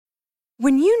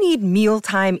When you need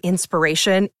mealtime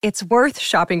inspiration, it's worth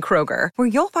shopping Kroger, where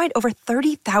you'll find over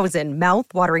 30,000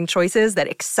 mouth-watering choices that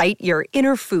excite your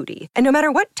inner foodie. And no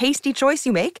matter what tasty choice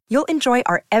you make, you'll enjoy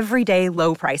our everyday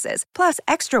low prices, plus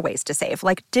extra ways to save,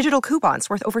 like digital coupons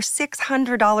worth over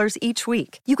 $600 each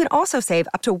week. You can also save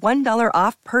up to $1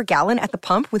 off per gallon at the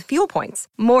pump with fuel points.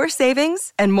 More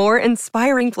savings and more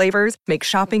inspiring flavors make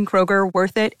shopping Kroger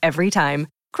worth it every time.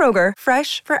 Kroger,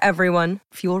 fresh for everyone.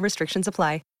 Fuel restrictions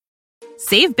apply.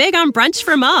 Save big on brunch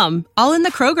for mom, all in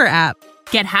the Kroger app.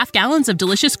 Get half gallons of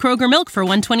delicious Kroger milk for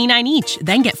 $1.29 each.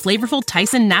 Then get flavorful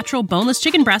Tyson natural boneless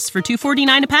chicken breasts for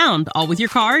 $2.49 a pound, all with your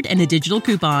card and a digital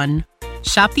coupon.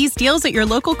 Shop these deals at your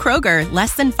local Kroger,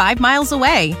 less than 5 miles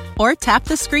away. Or tap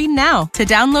the screen now to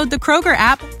download the Kroger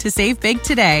app to save big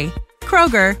today.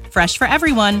 Kroger, fresh for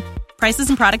everyone. Prices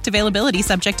and product availability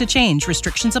subject to change.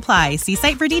 Restrictions apply. See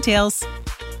site for details.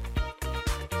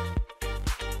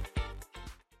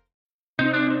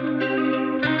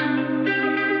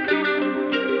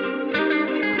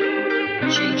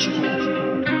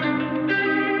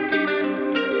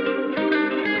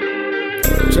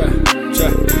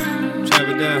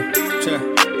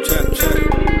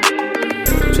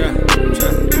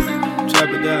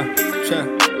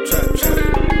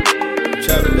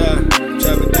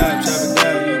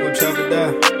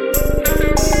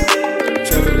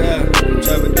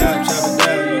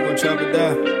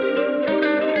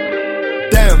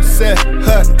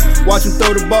 Watch him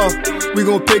throw the ball, we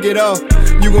gon' pick it off.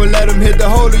 You gon' let him hit the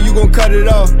hole or you gon' cut it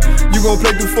off. You gon'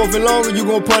 play through 4th and long or you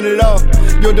gon' punt it off.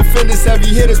 Your defenders heavy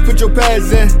hitters, put your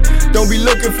pads in. Don't be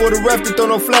looking for the ref to throw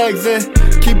no flags in.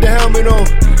 Keep the helmet on,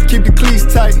 keep the cleats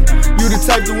tight. You the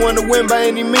type to want to win by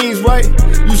any means, right?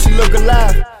 You should look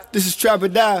alive, this is Trap or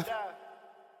Dive.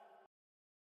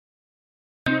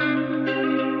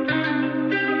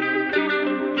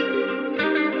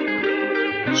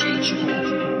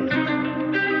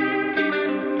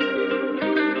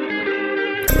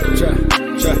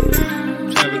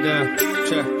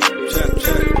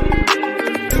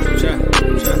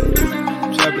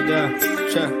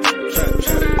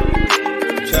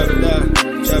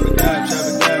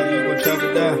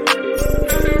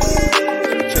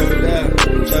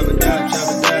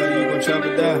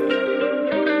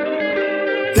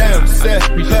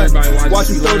 Watch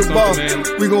him throw the ball,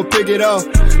 we gon' pick it off.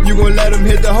 You gon' let him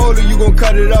hit the hole or you gon'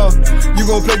 cut it off. You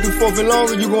gon' play through 4th and long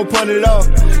or you gon' punt it off.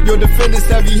 Your defenders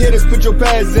heavy hitters, put your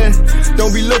pads in.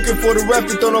 Don't be looking for the ref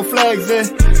to throw no flags in.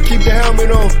 Keep the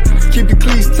helmet on, keep the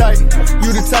cleats tight.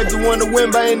 You the type to want to win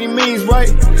by any means,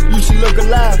 right? You should look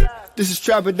alive, this is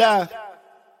Trap or Dive.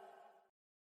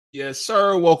 Yes,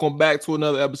 sir. Welcome back to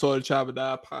another episode of Trap or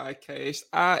Dive Podcast.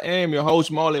 I am your host,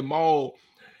 Marley Maul.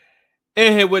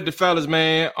 In here with the fellas,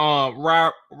 man.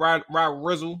 Rod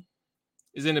Rizzle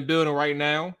is in the building right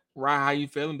now. Rod, how you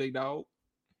feeling, big dog?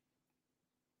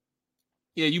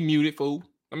 Yeah, you muted, fool.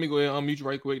 Let me go ahead and unmute you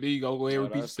right quick. There you go. Go ahead and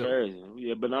repeat yourself. Crazy.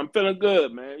 Yeah, but I'm feeling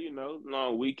good, man. You know,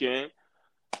 long weekend.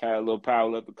 Had a little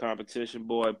powerlifting competition.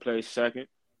 Boy played second.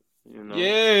 You know.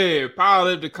 Yeah,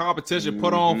 powerlifting competition.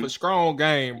 Put on for strong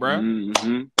game, bro.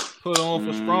 Mm-hmm. Put on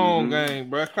for strong game,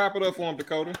 bro. Clap it up for him,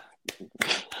 Dakota.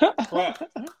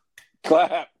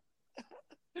 Clap.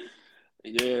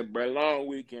 Yeah, bro. Long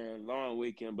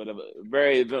weekend, but a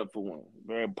very eventful one.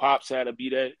 Very Pops had to be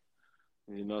there.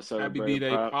 You know, so happy B-Day,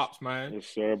 Pops, man. Yes,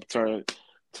 sir.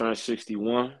 Turned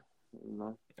 61. You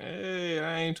know. Hey,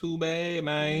 that ain't too bad,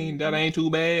 man. That ain't too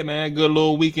bad, man. Good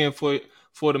little weekend for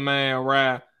the man,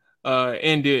 right?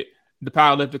 Ended the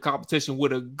powerlifting competition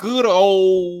with a good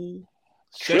old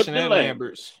session at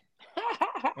Lambert's.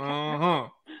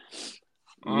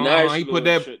 Nice. He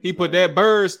put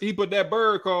that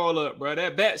bird call up, bro.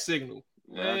 That bat signal.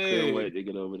 Hey. I couldn't wait to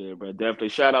get over there, bro. Definitely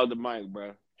shout out to Mike,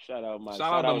 bro. Shout out Mike.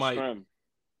 Shout out Mike. Scrim.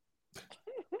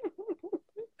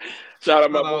 Shout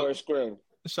out my boy Scrim.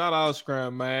 Shout out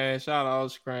Scrim, man. Shout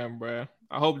out Scrim, bro.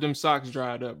 I hope them socks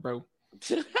dried up, bro.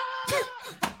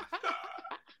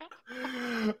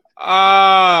 All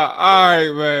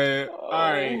right, man. All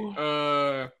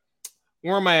right.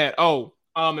 Where am I at?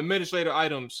 Administrative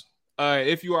items.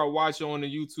 If you are watching on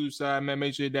the YouTube side, man,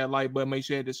 make sure you hit that like button. Make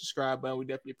sure you hit the subscribe button. We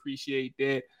definitely appreciate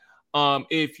that.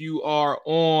 If you are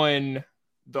on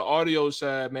the audio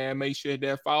side, man, make sure you hit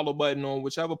that follow button on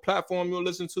whichever platform you'll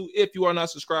listen to. If you are not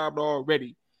subscribed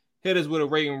already, hit us with a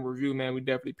rating and review, man. We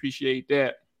definitely appreciate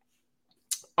that.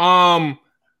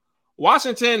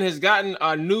 Washington has gotten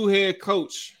a new head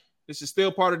coach. This is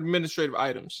still part of the administrative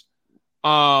items.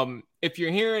 If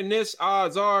you're hearing this,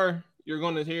 odds are you're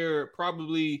going to hear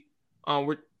probably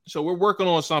we're working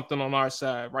on something on our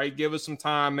side, right? Give us some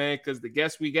time, man, because the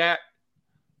guests we got,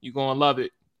 you're going to love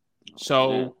it.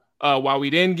 So While we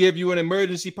didn't give you an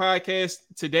emergency podcast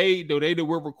today, the day that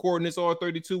we're recording this all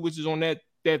 32, which is on that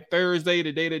Thursday,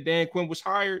 the day that Dan Quinn was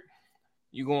hired,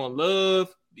 you're going to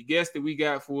love the guest that we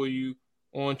got for you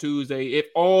on Tuesday. If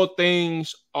all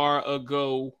things are a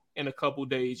go in a couple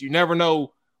days, you never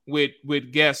know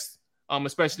with guests,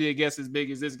 especially a guest as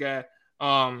big as this guy.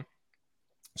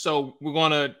 So we're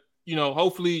going to,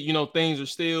 hopefully, things are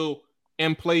still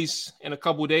in place in a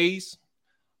couple days.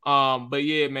 But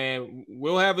yeah, man,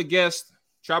 we'll have a guest.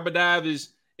 Trapper Dive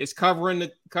is covering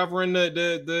the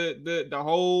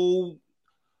whole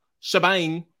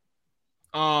shebang.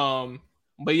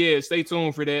 But yeah, stay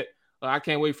tuned for that. I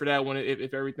can't wait for that one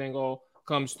if everything all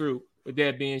comes through. With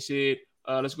that being said,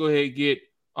 let's go ahead and get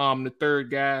the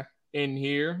third guy in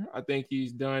here. I think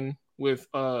he's done with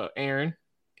Aaron.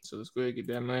 So let's go ahead and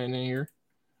get that man in here.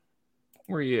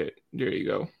 Where you at? There you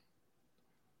go.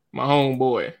 My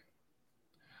homeboy.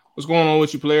 What's going on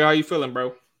with you, player? How you feeling,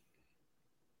 bro?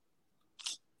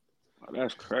 Oh,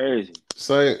 that's crazy.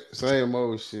 Same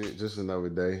old shit. Just another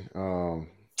day. I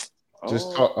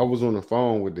was on the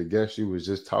phone with the guest you was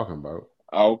just talking about.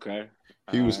 Oh, okay.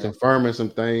 He was confirming some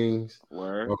things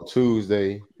on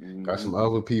Tuesday. Mm-hmm. Got some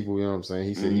other people, you know what I'm saying?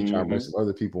 He said he trying to bring some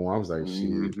other people on. I was like,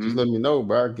 shit, just let me know,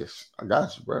 bro. I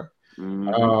got you, bro.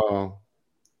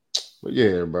 But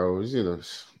yeah, bro,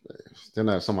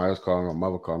 then somebody else called me, my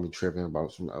mother called me tripping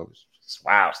about some other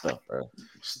wild stuff, bro.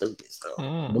 Stupid stuff.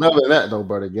 But other than that, though,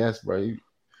 bro, the guest, bro,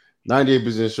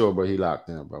 98% sure, but he locked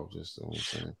in, bro. Just you know what I'm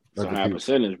saying. It's a high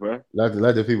percentage, bro. Let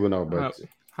the people know, bro.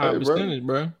 High percentage,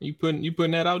 bro. You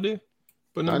putting that out there?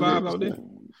 Putting the vibe out there?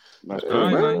 That's all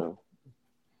right, man.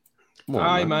 Come on, all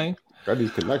right, man. Got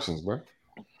these connections, bro.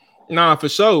 Nah, for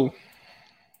sure.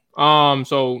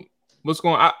 So what's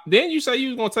going on? Didn't you say you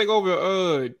was gonna take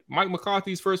over Mike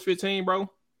McCarthy's first 15,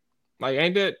 bro? Like,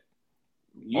 ain't that?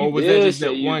 Or was that just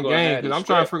that one game? Because I'm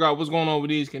trying to figure out what's going on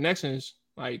with these connections.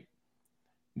 Like,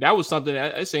 that was something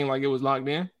that it seemed like it was locked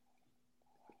in.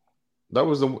 That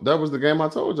was the game I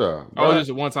told y'all. Bro. Oh, it's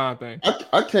just a one time thing.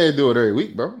 I can't do it every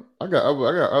week, bro. I got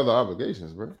other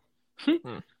obligations, bro. Okay, you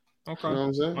know what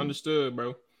I'm saying? Understood,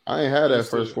 bro. I ain't had that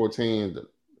first 14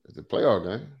 the playoff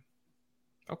game.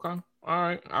 Okay, all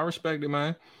right. I respect it,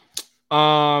 man.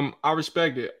 I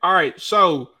respect it. All right,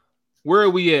 so where are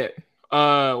we at?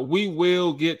 We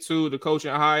will get to the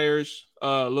coaching hires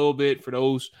a little bit for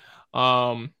those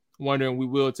wondering. We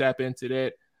will tap into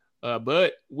that.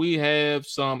 But we have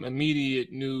some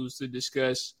immediate news to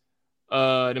discuss.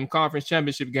 Them conference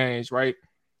championship games, right?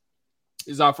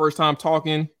 This is our first time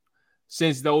talking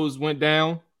since those went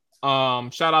down.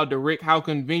 Shout out to Rick. How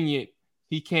convenient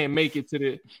he can't make it to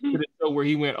the show where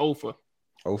he went 0 for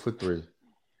 3.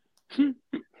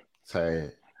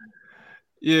 Sad.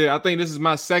 Yeah, I think this is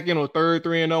my second or third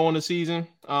 3-0 on the season.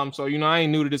 So I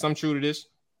ain't new to this. I'm true to this.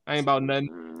 I ain't about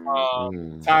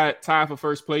nothing. Tied for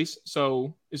first place.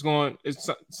 So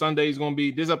Sunday is going to be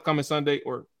this upcoming Sunday,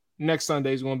 or next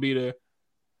Sunday is going to be the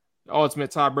ultimate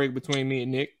tiebreak between me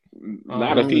and Nick.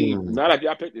 Not if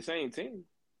y'all pick the same team.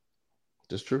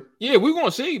 That's true. Yeah, we're going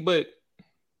to see, but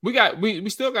we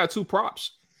still got 2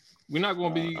 props. We're not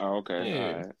going to be. Okay.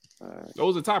 Yeah. All right.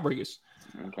 Those are tiebreakers.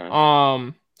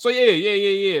 Okay. So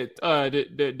yeah.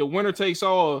 The winner takes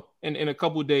all in a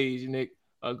couple days, Nick.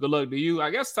 Good luck to you. I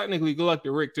guess technically good luck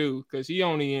to Rick too, because he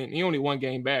only one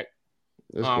game back.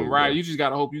 Cool, right. You just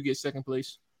gotta hope you get second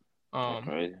place.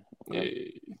 Okay.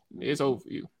 It's over for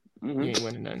you. Mm-hmm. You ain't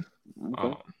winning nothing.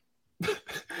 Okay.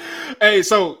 Hey,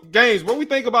 so games, what we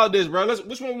think about this, bro?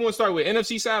 Which one we want to start with?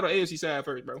 NFC side or AFC side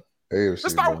first, bro? AFC.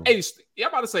 Let's start with AFC. I'm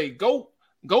about to say Goat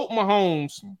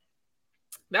Mahomes.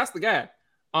 That's the guy.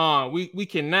 We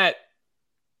cannot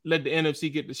let the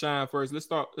NFC get the shine first. Let's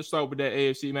start with that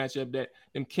AFC matchup. That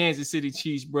them Kansas City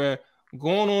Chiefs, bruh,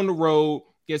 going on the road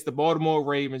against the Baltimore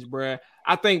Ravens, bruh.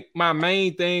 I think my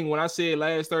main thing when I said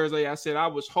last Thursday, I said I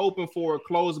was hoping for a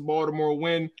close Baltimore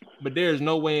win, but there's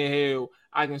no way in hell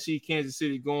I can see Kansas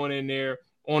City going in there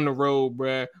on the road,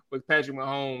 bruh, with Patrick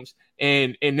Mahomes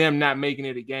and them not making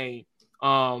it a game.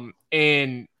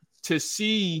 And to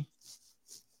see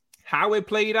how it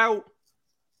played out,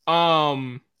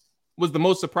 was the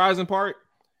most surprising part.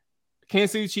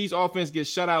 Kansas City Chiefs offense gets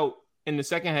shut out in the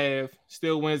second half,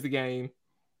 still wins the game.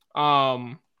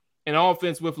 An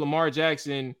offense with Lamar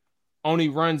Jackson only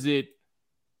runs it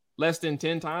less than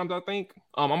 10 times, I think.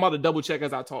 I'm about to double check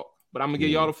as I talk, but I'm gonna give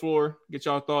y'all the floor, get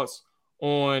y'all thoughts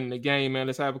on the game, man.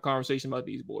 Let's have a conversation about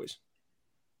these boys.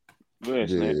 Man,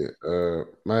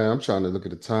 I'm trying to look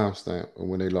at the timestamp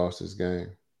when they lost this game.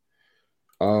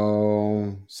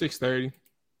 6:30.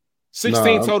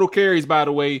 16 total carries, by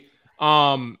the way.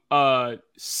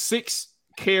 6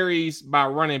 carries by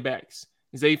running backs.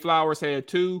 Zay Flowers had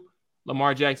 2.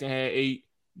 Lamar Jackson had 8.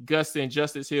 Gus and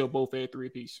Justice Hill both had 3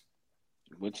 apiece.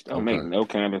 Which don't make no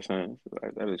kind of sense.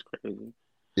 Like, that is crazy.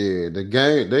 Yeah,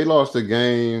 they lost the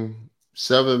game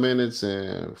 7 minutes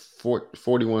and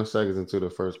 41 seconds into the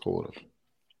first quarter.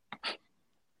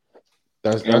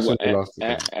 That's when they lost the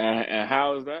game. And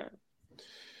how is that?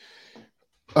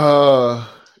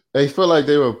 They feel like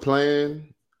they were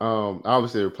playing.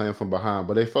 Obviously they were playing from behind,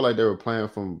 but they felt like they were playing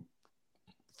from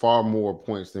far more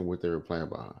points than what they were playing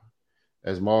behind.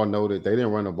 As Maul noted, they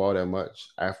didn't run the ball that much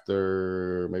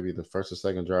after maybe the first or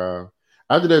second drive.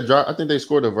 After that drive, I think they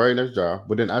scored the very next drive,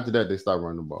 but then after that, they stopped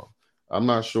running the ball. I'm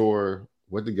not sure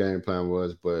what the game plan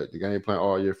was, but the game plan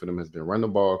all year for them has been run the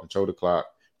ball, control the clock,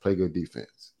 play good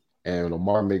defense. And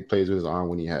Lamar make plays with his arm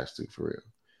when he has to, for real.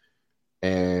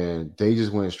 And they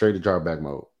just went straight to drop back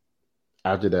mode.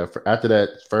 After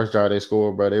that first drive they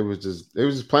scored, bro, they was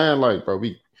just playing like, bro,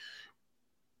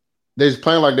 they was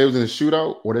playing like they was in a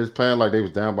shootout, or they was playing like they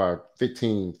was down by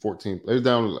 15, 14. They was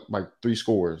down like 3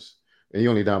 scores, and you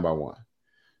only down by 1.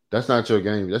 That's not your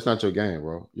game. That's not your game,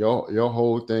 bro. Your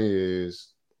whole thing is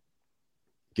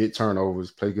get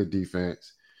turnovers, play good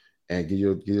defense, and give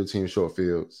your team short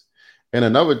fields. And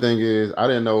another thing is, I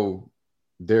didn't know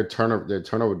their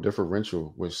turnover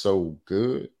differential was so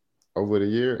good over the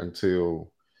year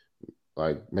until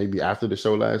like maybe after the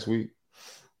show last week.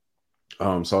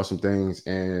 Saw some things,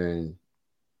 and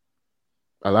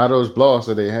a lot of those blocks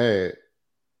that they had,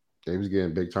 they was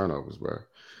getting big turnovers, bro.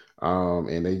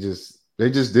 And they just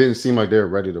didn't seem like they were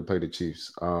ready to play the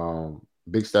Chiefs.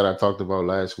 Big stat I talked about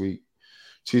last week: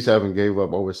 Chiefs haven't gave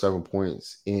up over 7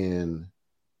 points in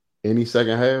any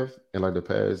second half in like the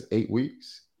past 8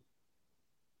 weeks.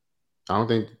 I don't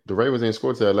think the Ravens ain't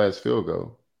scored to that last field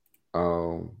goal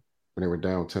when they were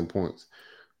down 10 points,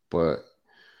 but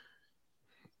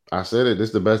I said it. This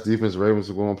is the best defense the Ravens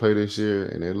are going to play this year,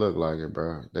 and they look like it,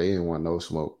 bro. They didn't want no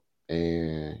smoke.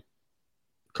 And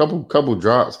couple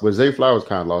drops, but Zay Flowers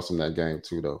kind of lost in that game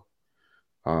too, though.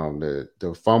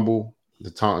 The fumble, the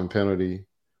taunting penalty.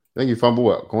 I think he fumbled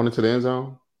what, going into the end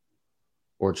zone,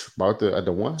 or about at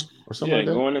the 1 or something like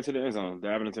that. Yeah, going into the end zone,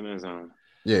 diving into the end zone.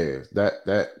 Yeah,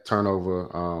 that turnover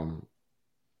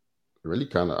really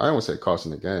kind of, I don't want to say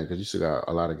costing the game because you still got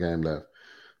a lot of game left,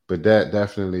 but that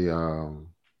definitely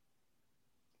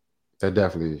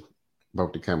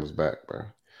broke the camel's back, bro.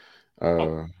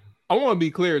 I want to be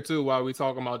clear too while we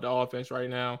talking about the offense right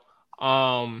now,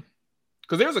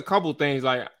 because there's a couple things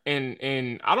like,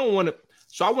 and I don't want to.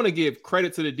 So I want to give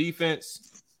credit to the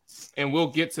defense, and we'll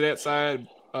get to that side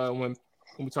when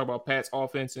we talk about Pat's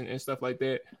offense and stuff like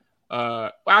that.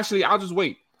 Actually, I'll just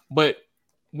wait. But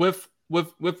with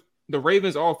the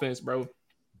Ravens offense, bro,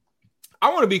 I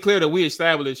want to be clear that we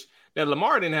established that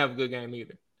Lamar didn't have a good game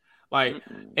either. Like,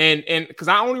 and because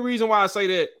the only reason why I say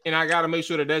that, and I got to make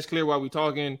sure that that's clear while we're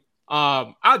talking,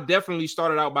 I definitely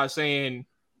started out by saying,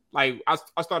 like, I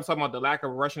started talking about the lack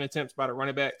of rushing attempts by the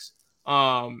running backs.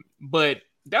 But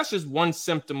that's just one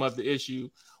symptom of the issue.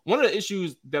 One of the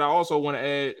issues that I also want to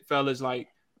add, fellas, like,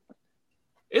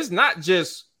 it's not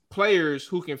just players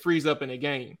who can freeze up in a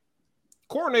game.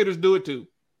 Coordinators do it too.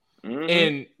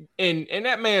 Mm-hmm. And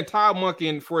that man, Todd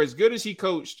Monken, for as good as he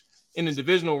coached in the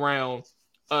divisional round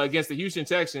against the Houston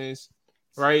Texans,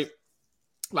 right?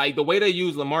 Like, the way they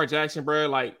used Lamar Jackson, bro,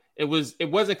 like, it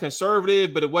wasn't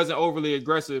conservative, but it wasn't overly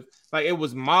aggressive. Like, it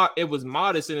was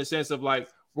modest in the sense of, like,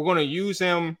 we're going to use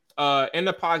him in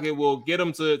the pocket. We'll get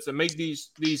him to make these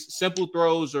simple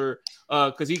throws, or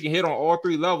because he can hit on all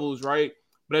 3 levels, right?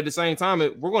 But at the same time,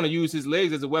 we're going to use his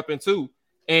legs as a weapon too.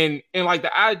 And like,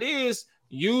 the idea is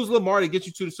use Lamar to get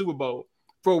you to the Super Bowl.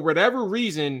 For whatever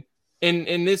reason,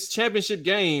 in this championship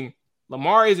game,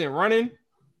 Lamar isn't running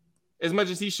as much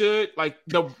as he should. Like,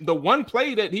 the one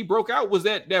play that he broke out was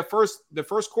the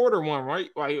first quarter one, right?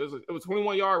 Like, it was a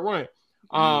 21-yard run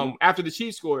after the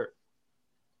Chiefs scored.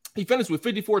 He finished with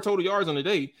 54 total yards on the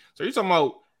day. So you're talking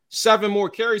about 7 more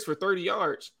carries for 30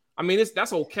 yards. I mean,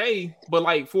 that's okay, but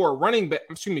like, for a running back,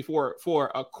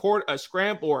 for a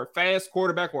scramble or a fast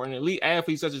quarterback or an elite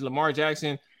athlete such as Lamar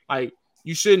Jackson, like,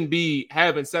 you shouldn't be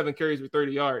having 7 carries for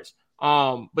 30 yards.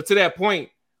 But to that point,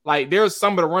 like, there's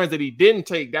some of the runs that he didn't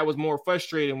take that was more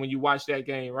frustrating when you watch that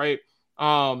game, right?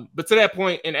 But to that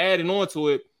point, and adding on to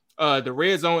it, the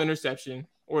red zone interception,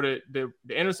 or the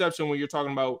interception when you're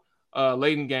talking about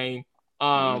late in game,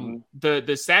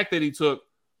 the sack that he took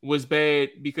was bad,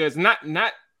 because not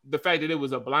the fact that it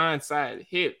was a blindside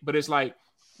hit, but it's like,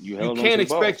 you can't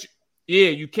expect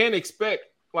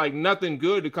like nothing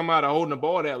good to come out of holding the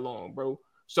ball that long, bro.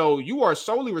 So you are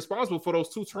solely responsible for those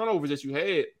 2 turnovers that you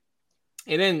had,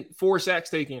 and then 4 sacks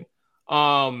taken.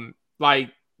 Like,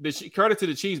 credit to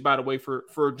the Chiefs, by the way,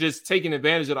 for just taking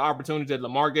advantage of the opportunity that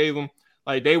Lamar gave them.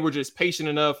 Like, they were just patient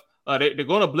enough. They're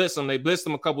going to blitz them. They blitzed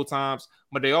them a couple times,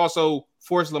 but they also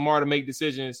forced Lamar to make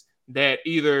decisions that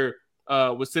either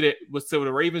was to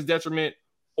the Ravens' detriment,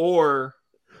 or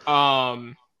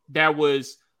that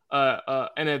was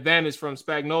an advantage from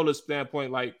Spagnuolo's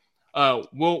standpoint. Like,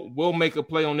 we'll make a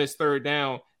play on this third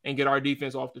down and get our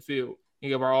defense off the field and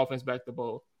give our offense back the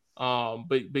ball.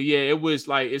 But yeah, it was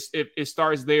like it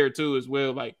starts there too as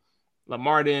well. Like,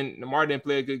 Lamar didn't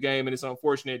play a good game, and it's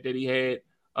unfortunate that he had.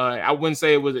 I wouldn't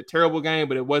say it was a terrible game,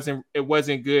 but it wasn't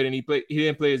good, and he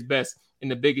didn't play his best in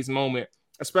the biggest moment,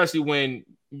 especially when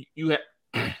you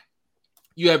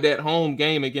have that home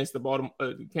game against the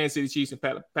Kansas City Chiefs and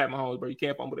Pat Mahomes, bro. You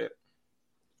can't fumble that.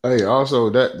 Hey, also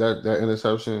that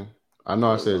interception. I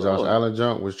know I said Josh Allen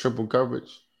jump was triple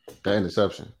coverage. That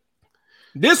interception.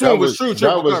 This one was true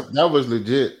triple coverage. That was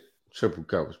legit triple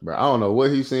coverage, bro. I don't know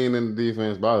what he's seen in the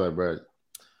defense, but bro.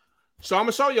 So I'm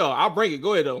gonna show y'all. I'll bring it.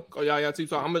 Go ahead though. Y'all keep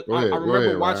talking. I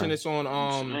remember watching this on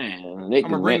Man, they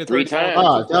I'm bring it 3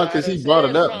 times. Because he brought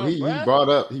it up.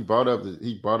 He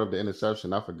brought up the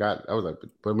interception. I forgot. I was like,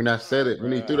 but when I said it,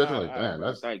 when he threw that, I was like, damn,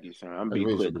 that's. Thank you, son. I'm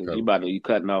being quick. You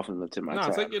cutting off into my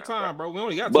time. Take your time, bro. We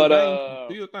only got 2 games.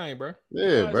 Do your thing, bro.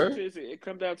 Yeah, bro. It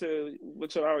comes down to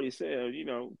what you already said. You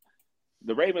know,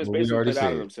 the Ravens basically put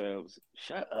out of themselves.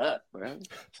 Shut up, bro.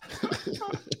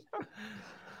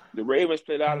 The Ravens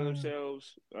played out of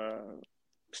themselves,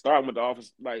 starting with the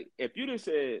offense. Like, if you'd have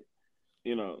said,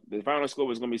 you know, the final score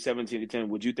was going to be 17-10,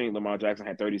 would you think Lamar Jackson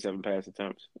had 37 pass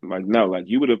attempts? Like, no. Like,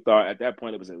 you would have thought at that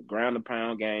point it was a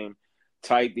ground-and-pound game,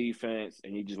 tight defense,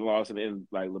 and you just lost it. And,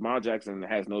 like, Lamar Jackson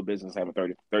has no business having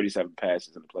 37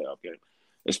 passes in the playoff game,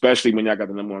 especially when y'all got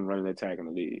the number 1 running attack in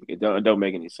the league. It don't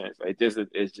make any sense. Like, it's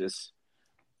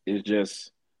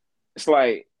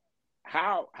like,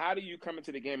 How do you come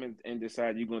into the game and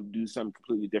decide you're going to do something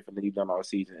completely different than you've done all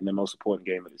season in the most important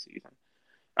game of the season?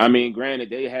 I mean, granted,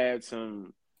 they had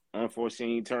some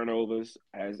unforeseen turnovers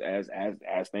as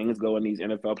things go in these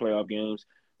NFL playoff games.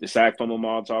 The sack from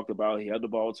Lamar talked about, he held the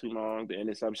ball too long. The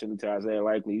interception to Isaiah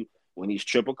Likely when he's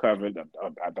triple covered.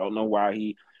 I don't know why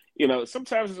he, you know,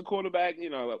 sometimes as a quarterback,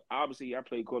 you know, obviously I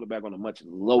played quarterback on a much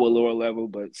lower level,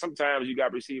 but sometimes you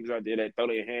got receivers out there that throw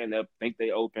their hand up, think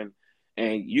they open.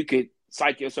 And you could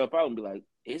psych yourself out and be like,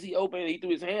 is he open? He threw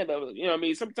his hand up. You know what I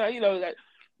mean? Sometimes, you know,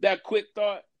 that quick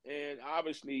thought. And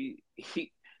obviously,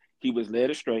 he was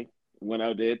led astray. Went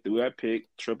out there, threw that pick,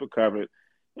 triple covered.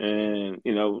 And,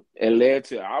 you know, it led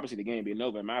to, obviously, the game being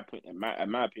over, in my opinion,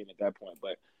 at that point.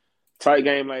 But tight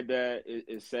game like that,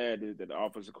 it's sad that the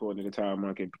offensive coordinator, Tyler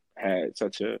Munkin, had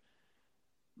such a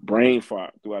brain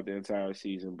fart throughout the entire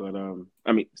season. But,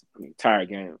 I mean, tired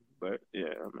game. But,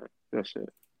 yeah, man, that's it.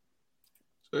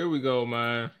 So here we go,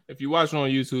 man. If you watch it on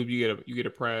YouTube, you get a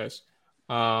prize.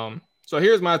 So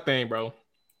here's my thing, bro.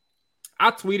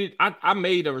 I tweeted, I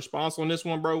made a response on this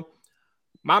one, bro.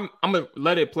 I'm gonna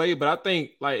let it play, but I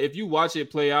think like if you watch it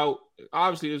play out,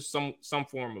 obviously there's some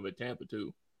form of a Tampa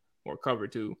 2 or cover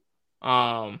 2.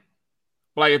 But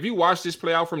like if you watch this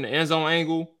play out from the end zone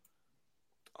angle,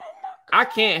 I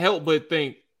can't help but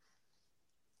think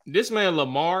this man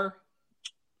Lamar,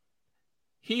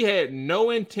 he had no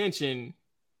intention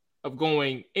of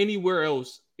going anywhere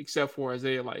else except for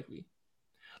Isaiah Likely.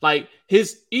 Like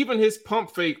his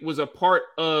pump fake was a part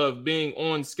of being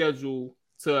on schedule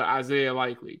to Isaiah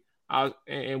Likely.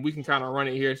 And we can kind of run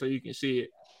it here so you can see it.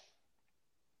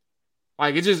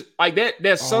 Like it's just like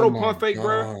that subtle pump fake,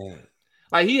 bro.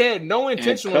 Like he had no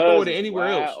intention of throwing it anywhere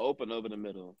else. Open over the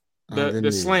middle.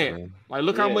 The slant. Man. Like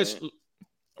look how much.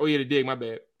 Oh yeah, the dig. My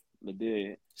bad. The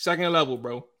dig. Second level,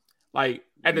 bro. Like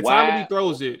at the time he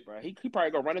throws it, bro, he probably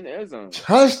gonna run in the end zone.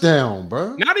 Touchdown,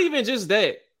 bro. Not even just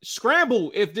that.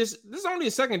 Scramble. If this is only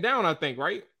a second down, I think,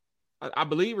 right? I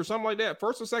believe, or something like that.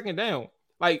 First or second down.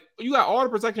 Like you got all the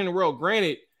protection in the world.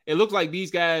 Granted, it looks like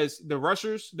these guys, the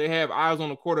rushers, they have eyes on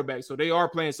the quarterback, so they are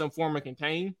playing some form of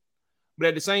contain. But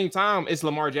at the same time, it's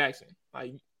Lamar Jackson.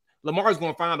 Like Lamar's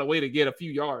going to find a way to get a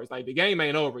few yards. Like the game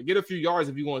ain't over. Get a few yards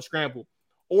if you want to scramble,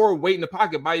 or wait in the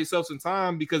pocket, buy yourself some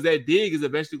time because that dig is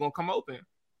eventually going to come open.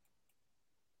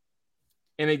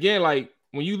 And again, like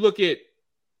when you look at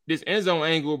this end zone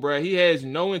angle, bro, he has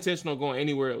no intention of going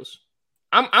anywhere else.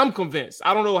 I'm convinced.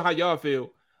 I don't know how y'all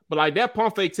feel, but like that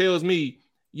pump fake tells me,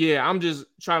 yeah, I'm just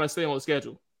trying to stay on the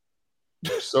schedule.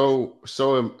 So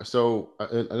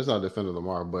it's not defending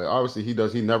Lamar, but obviously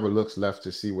he never looks left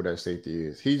to see where that safety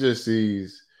is. He just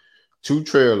sees two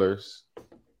trailers,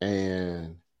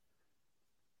 and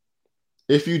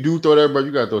if you do throw that, bro,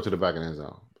 you gotta throw it to the back of the end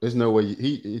zone. There's no way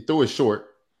he threw it short,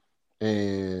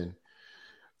 and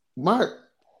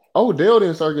Odell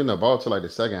didn't start getting the ball till like the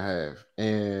second half,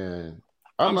 and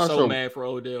I'm not so sure mad for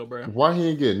Odell, bro. why he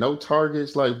didn't get no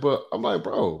targets. Like, but I'm like,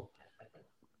 bro,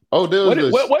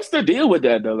 Odell's what's the deal with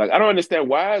that though? Like, I don't understand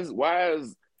why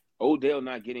is Odell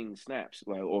not getting snaps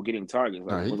or getting targets?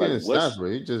 Like, he getting snaps, but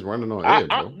he just running on edge,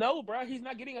 bro. No, bro, he's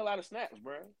not getting a lot of snaps,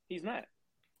 bro. He's not.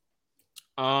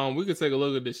 We could take a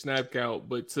look at the snap count,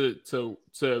 but to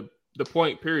the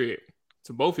point period,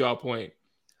 to both y'all point,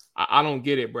 I don't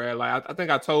get it, bro. Like I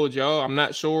think I told y'all, I'm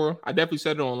not sure. I definitely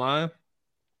said it online,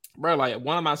 bro. Like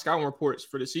one of my scouting reports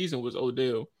for the season was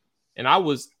Odell, and I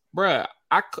was, bro.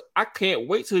 I can't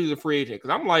wait till he's a free agent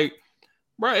because I'm like,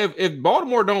 bro, if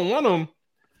Baltimore don't want him,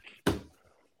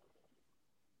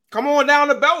 come on down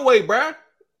the Beltway, bro.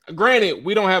 Granted,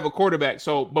 we don't have a quarterback,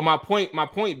 so but my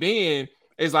point being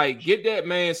is like get that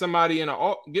man somebody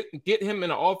get him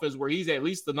in an office where he's at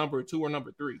least the number 2 or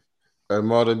number 3. And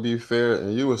more to be fair,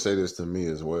 and you would say this to me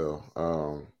as well,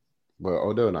 but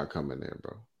Odell not coming there,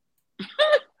 bro.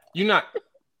 You're not.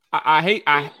 I hate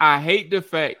the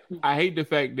fact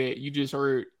that you just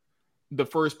heard the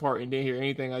first part and didn't hear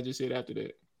anything I just said after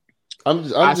that. I'm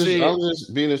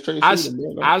just being a straight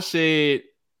shooter.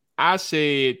 I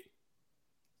said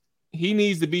he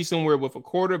needs to be somewhere with a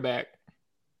quarterback,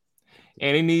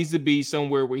 and he needs to be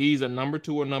somewhere where he's a number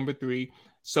 2 or number 3.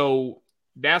 So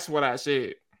that's what I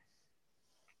said.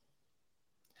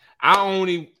 I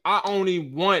only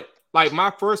want, like, my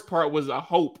first part was a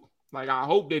hope. Like, I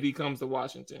hope that he comes to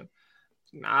Washington.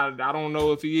 I don't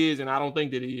know if he is, and I don't think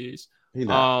that he is. He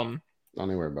not. Don't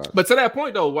even worry about it. But to that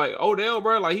point, though, like Odell,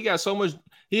 bro, like he had so much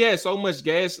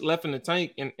gas left in the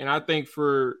tank, and I think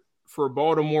for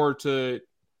Baltimore to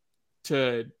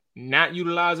not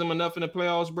utilize him enough in the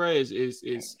playoffs, bro,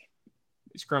 is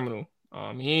criminal.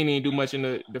 He ain't even do much in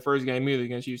the first game either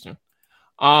against Houston.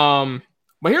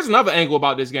 But here's another angle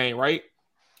about this game, right?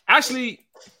 Actually,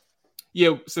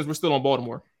 yeah, since we're still on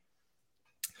Baltimore.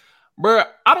 Bro,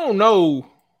 I don't know.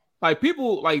 Like,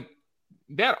 people, like,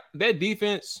 that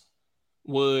defense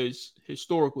was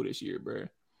historical this year, bro.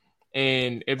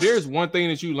 And if there's one thing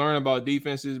that you learn about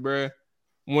defenses, bro,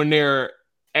 when they're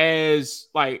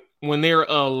elite,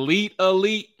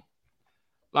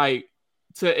 like,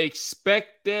 to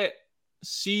expect that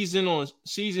seasons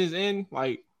end,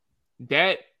 like,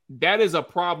 that is a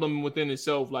problem within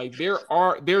itself. Like,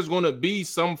 there's going to be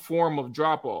some form of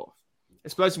drop off,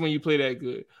 especially when you play that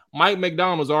good. Mike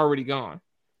McDonald's already gone.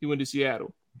 He went to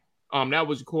Seattle. That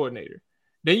was your coordinator.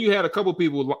 Then you had a couple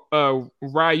people.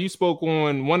 Ryan, you spoke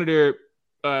on one of their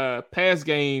pass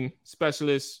game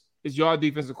specialists is your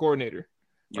defensive coordinator,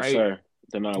 right? Yes,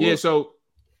 sir. Yeah.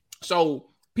 So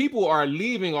people are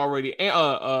leaving already.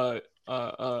 Their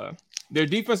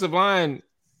defensive line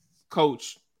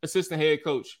coach, assistant head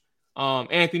coach,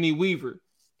 Anthony Weaver,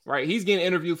 right? He's getting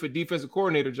interviewed for defensive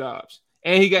coordinator jobs,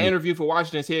 and he got interviewed for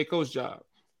Washington's head coach job,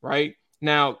 right?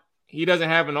 Now, he doesn't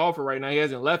have an offer right now. He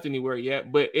hasn't left anywhere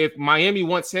yet. But if Miami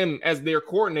wants him as their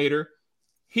coordinator,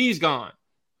 he's gone.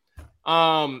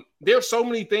 There's so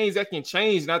many things that can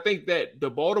change, and I think that the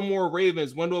Baltimore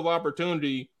Ravens window of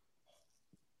opportunity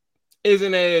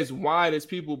isn't as wide as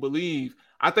people believe.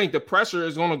 I think the pressure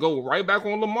is going to go right back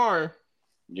on Lamar.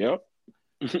 Yep.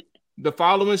 The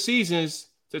following seasons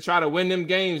to try to win them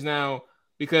games now,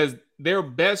 because their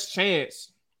best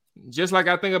chance, just like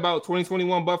I think about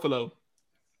 2021 Buffalo,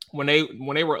 when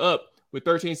they were up with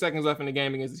 13 seconds left in the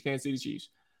game against the Kansas City Chiefs,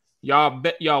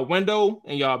 y'all window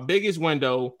and y'all biggest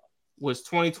window was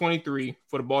 2023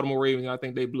 for the Baltimore Ravens. And I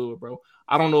think they blew it, bro.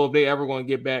 I don't know if they ever going to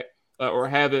get back or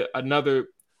have it another.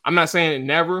 I'm not saying it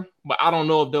never, but I don't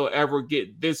know if they'll ever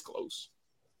get this close.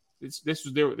 This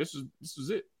was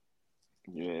it.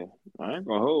 Yeah, I ain't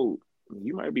gonna hold.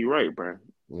 You might be right, bro.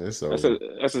 That's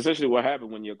essentially what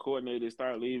happened when your coordinators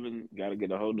start leaving. Got to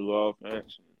get a whole new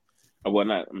offense.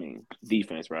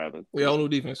 Defense rather. We all new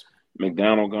defense.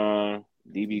 McDonald gone.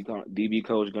 DB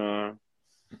coach gone.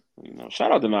 You know,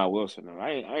 shout out to Matt Wilson. Though.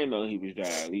 I ain't know he was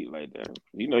that elite like that.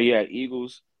 You know, he had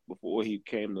Eagles before he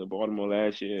came to Baltimore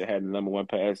last year. Had the number 1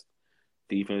 pass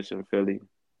defense in Philly.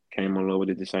 Came on over,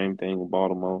 did the same thing with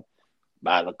Baltimore.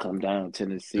 About to come down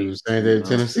Tennessee. You saying that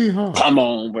Tennessee, huh? Come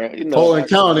on, bro. You know, Fulton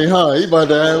County, huh? He about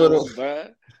to have it. Bro.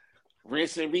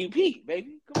 Rinse and repeat,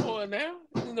 baby. Come on now.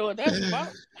 You know what that's about.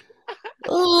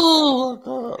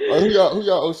 Oh my God! Who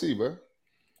y'all OC, bro?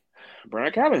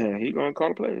 Brian Callahan. He gonna call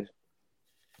the players.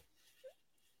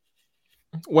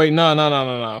 Wait,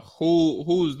 no.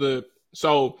 Who's the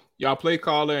y'all play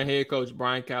caller and head coach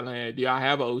Brian Callahan? Do y'all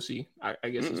have an OC? I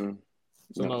guess it's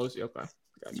no OC. Okay.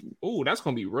 Oh, that's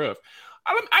gonna be rough.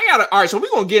 I gotta. All right, so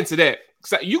we're gonna get into that.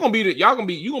 Y'all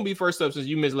gonna be first up since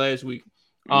you missed last week.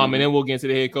 And then we'll get into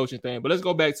the head coaching thing. But let's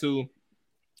go back to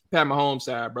Pat Mahomes'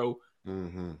 side, bro.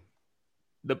 Mm-hmm.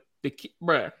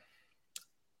 Bruh,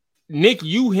 Nick,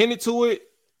 you hinted to it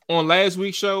on last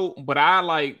week's show, but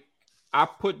I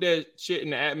put that shit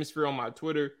in the atmosphere on my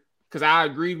Twitter because I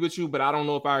agreed with you, but I don't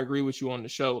know if I agree with you on the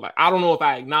show. Like, I don't know if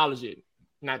I acknowledge it.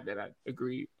 Not that I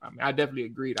agreed. I mean, I definitely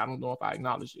agreed. I don't know if I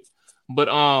acknowledge it. But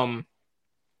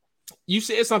you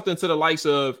said something to the likes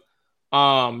of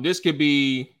this could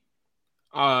be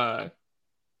I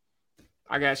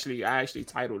actually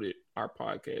titled it our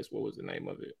podcast. What was the name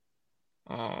of it?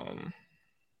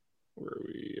 Where are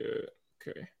we at?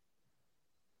 Okay.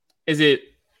 Is it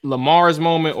Lamar's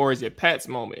moment or is it Pat's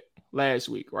moment last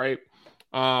week, right?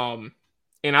 And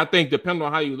I think depending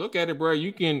on how you look at it, bro,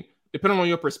 you can, depending on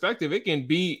your perspective, it can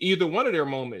be either one of their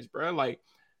moments, bro. Like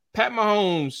Pat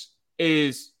Mahomes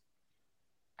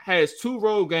has 2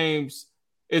 road games,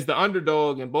 is the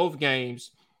underdog in both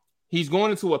games. He's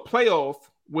going into a playoff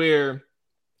where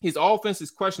his offense is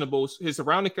questionable. His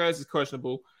surrounding cast is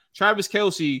questionable. Travis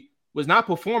Kelce was not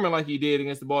performing like he did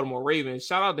against the Baltimore Ravens.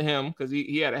 Shout out to him because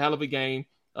he had a hell of a game.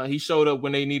 He showed up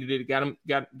when they needed it. Got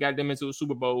them into a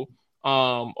Super Bowl.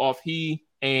 Off he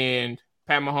and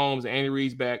Pat Mahomes and Andy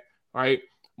Reid's back, right?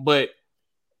 But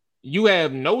you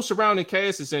have no surrounding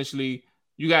cast essentially.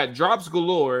 You got drops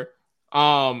galore,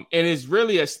 and it's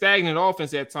really a stagnant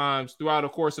offense at times throughout the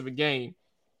course of a game.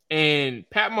 And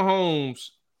Pat Mahomes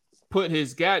put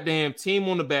his goddamn team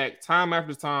on the back time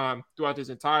after time throughout this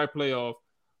entire playoff.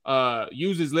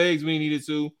 Used his legs when he needed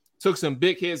to, took some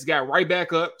big hits, got right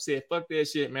back up, said, fuck that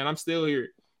shit, man, I'm still here.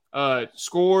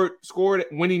 Scored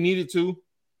when he needed to.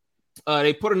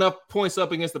 They put enough points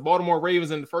up against the Baltimore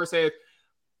Ravens in the first half,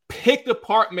 picked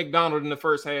apart McDonald in the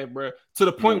first half, bro, to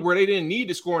the point where they didn't need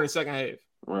to score in the second half.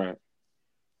 Right.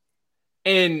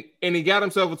 And he got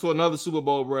himself into another Super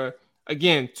Bowl, bro.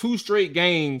 Again, 2 straight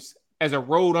games as a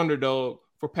road underdog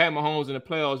for Pat Mahomes in the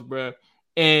playoffs, bro.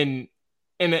 And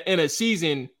in a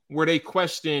season where they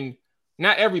questioned,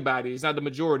 not everybody, it's not the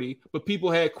majority, but people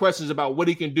had questions about what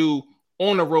he can do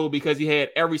on the road because he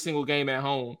had every single game at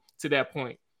home to that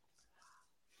point.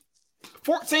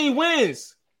 14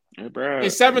 wins in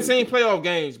 17 playoff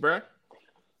games, bro.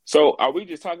 So are we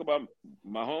just talking about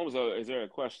Mahomes, or is there a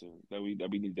question that we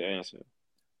need to answer?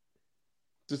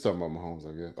 Just talking about Mahomes,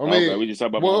 I guess. We just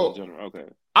talking about Mahomes in general. Okay.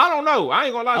 I don't know. I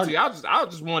ain't gonna lie to you. I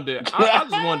just wanted to pat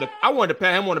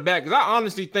him on the back because I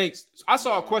honestly think I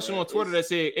saw a question on Twitter that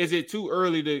said, "Is it too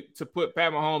early to put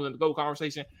Pat Mahomes in the GOAT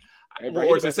conversation,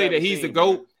 or to say that he's the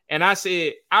GOAT?" And I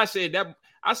said that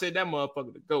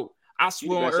motherfucker the GOAT. I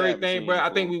swear on everything, bro. I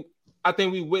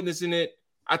think we witnessing it.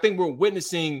 I think we're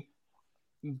witnessing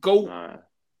GOAT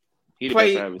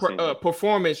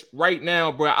performance right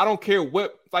now, bro. I don't care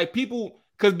what people.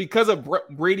 Because of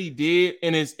Brady did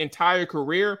in his entire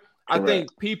career, correct. I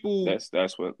think people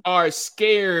that's what are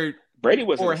scared. Brady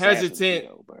was or hesitant.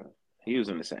 Bro. He was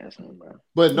an assassin, bro.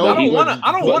 But no, I don't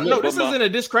want to know. This isn't a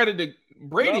discredit to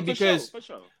Brady because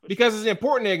it's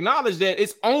important to acknowledge that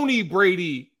it's only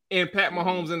Brady and Pat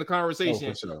Mahomes in the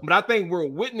conversation. But I think we're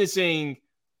witnessing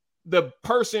the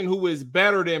person who is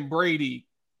better than Brady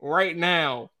right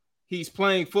now. He's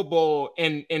playing football,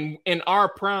 and in our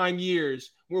prime years,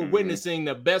 we're witnessing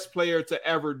the best player to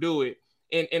ever do it.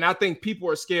 And I think people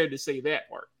are scared to say that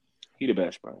part. He the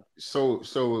best, bro. So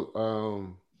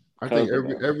I think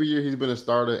every year he's been a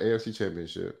starter AFC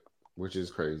Championship, which is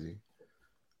crazy.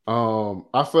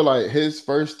 I feel like his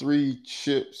first 3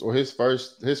 chips or his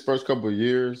first couple of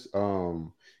years,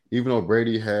 even though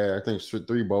Brady had, I think,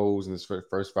 3 bowls in his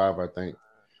first 5, I think,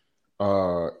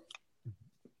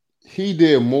 he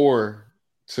did more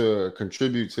to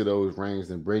contribute to those rings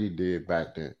than Brady did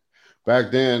back then.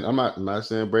 Back then, I'm not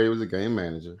saying Brady was a game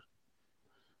manager,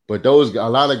 but a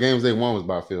lot of games they won was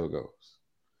by field goals.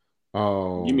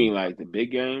 You mean like the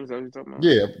big games that you're talking about?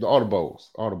 Yeah, all the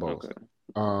bowls. Okay.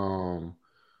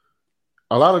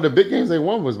 A lot of the big games they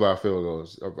won was by field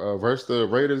goals. Versus the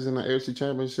Raiders in the AFC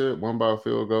Championship, won by a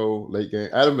field goal, late game.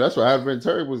 That's why Adam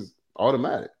Vinatieri was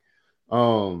automatic.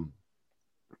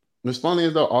 It's funny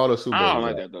as though all the Super Bowls. I don't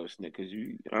like that though, Snick, because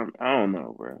I don't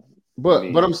know, bro.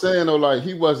 But I'm saying though, like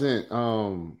he wasn't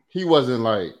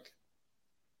like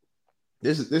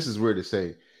this is weird to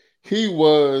say. He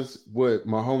was what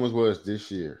Mahomes was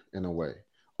this year in a way.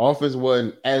 Offense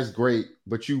wasn't as great,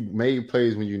 but you made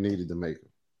plays when you needed to make them.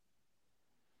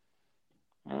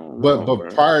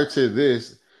 But prior to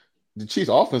this, the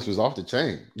Chiefs' offense was off the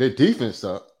chain. Their defense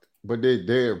sucked, but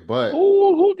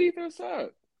who defense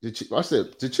sucked? I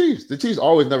said the Chiefs. The Chiefs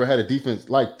always never had a defense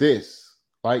like this.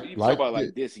 Like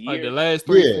this year. Like the last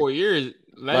 3-4 years.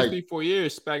 3-4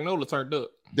 years, Spagnuolo turned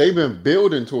up. they've been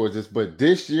building towards this, but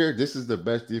this year, this is the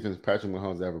best defense Patrick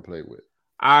Mahomes ever played with.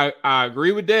 I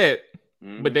agree with that,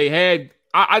 but they had.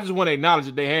 I just want to acknowledge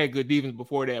that they had good defense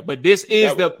before that, but this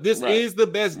is the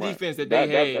best defense that they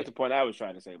had. That's the point I was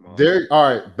trying to say, Mom. They're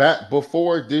all right. Back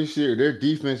before this year, their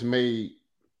defense made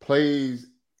plays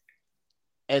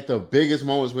at the biggest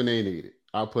moments when they needed.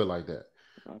 I'll put it like that.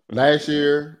 Last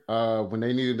year, when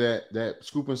they needed that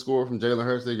scoop and score from Jalen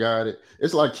Hurts, they got it.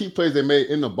 It's like key plays they made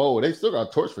in the bowl. They still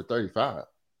got torched for 35.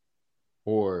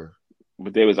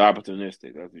 But they was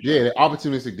opportunistic. The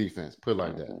opportunistic defense. Put it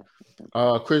like that.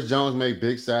 Chris Jones made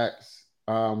big sacks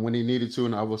when he needed to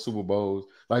in other Super Bowls.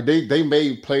 Like they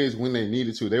made plays when they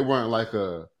needed to. They weren't like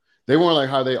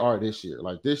how they are this year.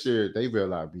 Like this year, they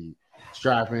realized be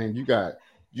strapping. You got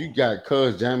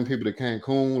Cuz jamming people to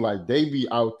Cancun. Like they be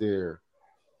out there.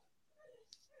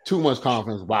 Too much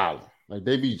confidence, wow. Like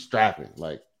they be strapping.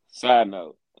 Like side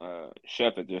note,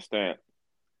 Schefter just stamped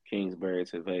Kingsbury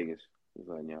to Vegas. Just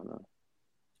letting y'all know.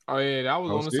 Oh yeah, that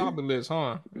was on the shopping list,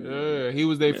 huh? Yeah, he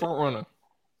was their front runner.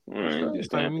 Right,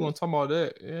 We're gonna talk about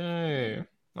that. Yeah.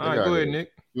 All right, go ahead,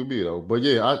 Nick. You'll be though, but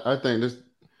yeah, I think this.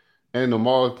 And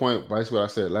Lamar's point, that's what I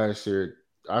said last year.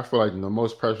 I feel like the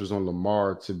most pressure is on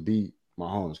Lamar to beat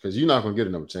Mahomes because you're not gonna get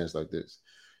another chance like this.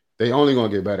 They only gonna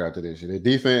get better after this year. The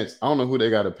defense, I don't know who they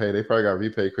got to pay. They probably got to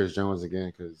repay Chris Jones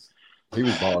again because he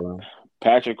was balling.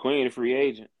 Patrick Queen, a free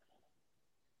agent.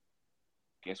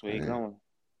 Guess where he's going?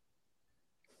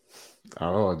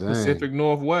 Oh dang! Pacific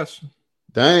Northwest.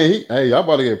 Dang, y'all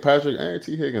about to get Patrick and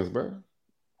T. Higgins, bro.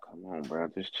 Come on, bro,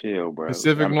 just chill, bro.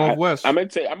 Pacific Northwest. I'm gonna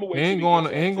tell you, I'm gonna wait. He ain't going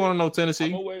to no Tennessee.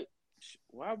 I'm gonna wait.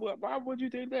 Why would you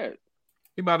think that?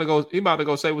 He about to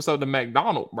go say what's up to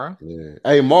McDonald, bro. Yeah.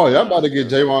 Hey, Mar, y'all about to get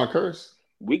Javon Curse.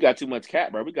 We got too much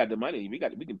cap, bro. We got the money. We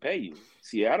can pay you.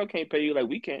 Seattle can't pay you like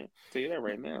we can. I'll tell you that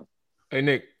right now. Hey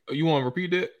Nick, you want to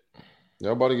repeat that?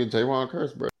 Y'all about to get Javon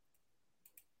Curse, bro.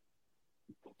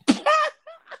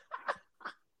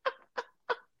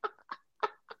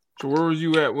 So where was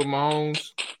you at with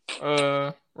Mahomes,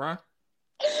 Ryan?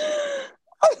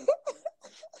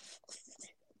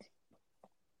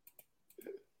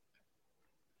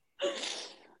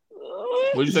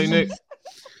 What'd you say, Nick?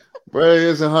 Bro,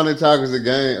 it's 100 tackles a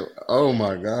game. Oh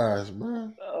my gosh,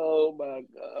 bro. Oh my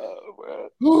god, bro.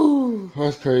 Whew,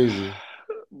 that's crazy.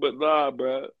 But nah,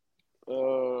 bro.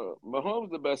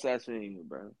 Mahomes the best I've seen,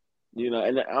 bro. You know,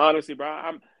 and honestly,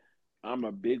 bro, I'm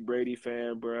a big Brady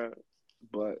fan, bro.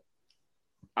 But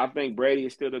I think Brady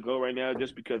is still the GOAT right now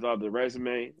just because of the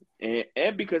resume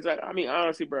and because I mean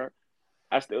honestly, bro,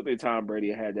 I still think Tom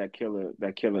Brady had that killer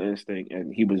instinct,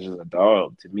 and he was just a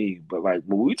dog to me. But like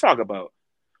when we talk about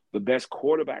the best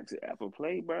quarterback to ever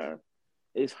play, bro,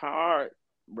 it's hard,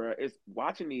 bro. It's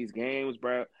watching these games,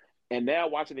 bro, and now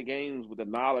watching the games with the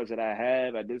knowledge that I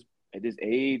have at this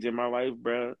age in my life,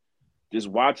 bro. Just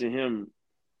watching him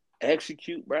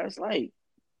execute, bro. It's like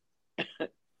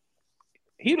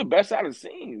he the best I've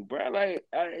seen, bro. Like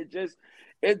it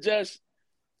just.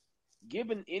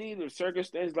 Given any of the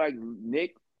circumstances, like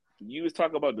Nick, you was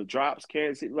talking about the drops,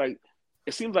 Kansas City, like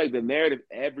it seems like the narrative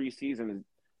every season is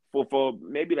for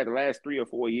maybe like the last 3 or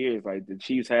 4 years, like the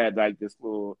Chiefs had like this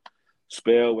little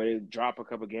spell where they drop a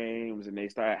couple games and they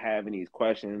start having these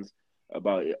questions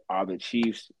about are the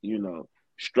Chiefs, you know,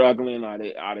 struggling, are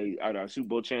their Super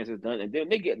Bowl chances done, and then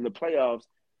they get in the playoffs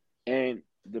and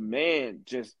the man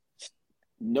just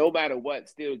no matter what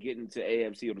still getting to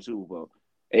AFC or the Super Bowl.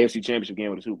 AFC Championship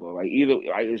game or the Super Bowl, like either,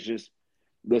 like it's just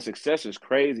the success is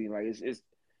crazy. Like it's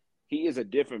he is a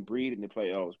different breed in the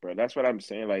playoffs, bro. That's what I'm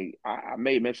saying. Like I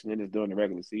made mention of this during the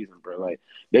regular season, bro. Like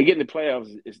they get in the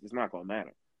playoffs, it's not gonna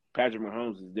matter. Patrick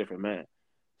Mahomes is a different man.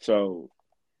 So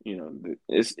you know,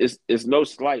 it's no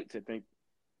slight to think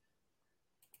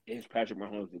is Patrick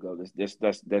Mahomes to go.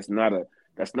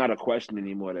 That's not a question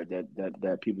anymore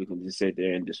that people can just sit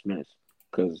there and dismiss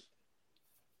because.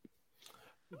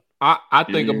 I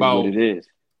think about what it is.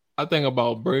 I think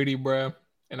about Brady, bro,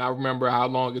 and I remember how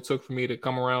long it took for me to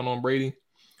come around on Brady.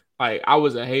 Like I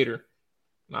was a hater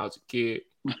when I was a kid.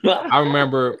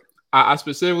 I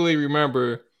specifically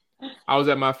remember I was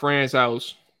at my friend's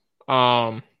house,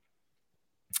 and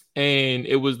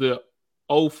it was the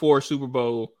 2004 Super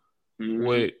Bowl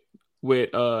with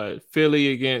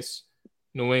Philly against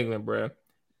New England, bro.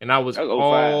 And I was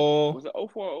all... Was it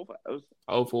 04? 05? It was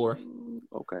 04.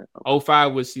 Okay.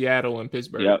 05 was Seattle and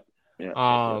Pittsburgh. Yep.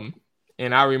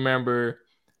 And I remember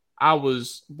I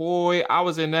was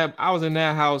in that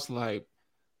house like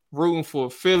rooting for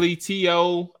Philly,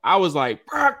 T.O. I was like,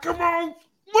 bro, come on,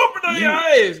 whooping on your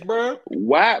ass, bro.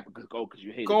 Why? Because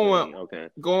you hate Brady. Okay.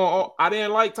 I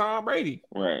didn't like Tom Brady.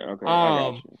 Right. Okay. I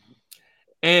got you.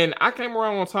 And I came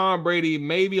around on Tom Brady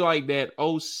maybe like that.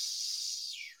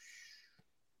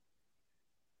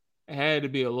 It had to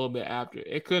be a little bit after.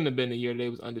 It couldn't have been the year they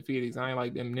was undefeated because I ain't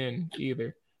like them then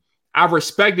either. I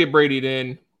respected Brady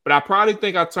then, but I probably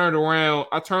think I turned around.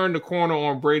 I turned the corner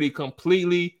on Brady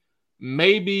completely.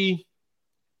 Maybe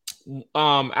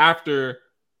after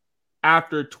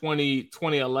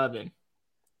 2011.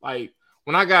 Like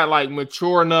when I got like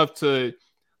mature enough to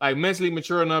like mentally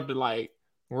mature enough to like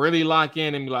really lock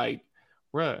in and be like,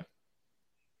 bruh,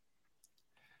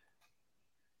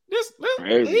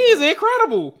 he's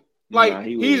incredible. Like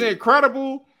he's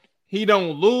incredible. He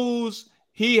don't lose.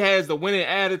 He has the winning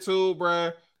attitude,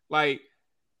 bruh. Like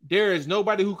there is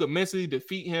nobody who could mentally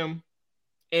defeat him.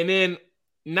 And then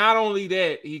not only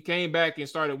that, he came back and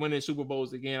started winning Super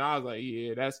Bowls again. I was like,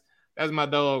 yeah, that's my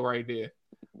dog right there.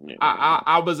 Yeah.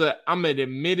 I'm an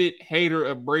admitted hater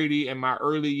of Brady in my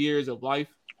early years of life,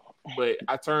 but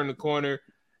I turned the corner.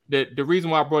 The reason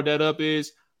why I brought that up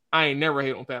is I ain't never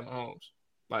hate on Pat Mahomes.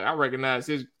 Like I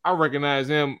recognize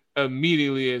him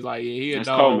immediately as like, yeah, he a dog. It's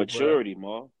called maturity,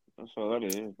 Mo. That's all that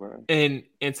is, bro. And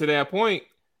to that point,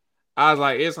 I was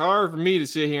like, it's hard for me to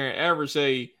sit here and ever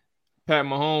say Pat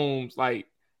Mahomes, like,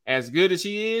 as good as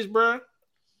he is, bro.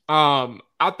 I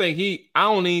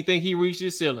don't even think he reached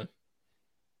his ceiling.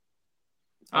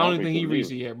 I don't even think he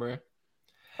reached it yet, bro.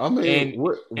 I mean,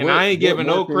 I ain't giving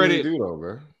no credit. Do though,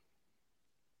 bro?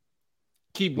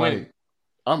 Keep winning.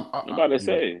 I'm about to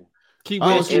say. Keep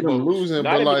winning. I don't see them losing, not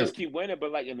but even like just keep winning,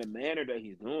 but like in the manner that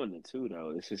he's doing it too,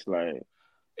 though. It's just like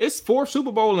it's 4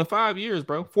 Super Bowl in 5 years,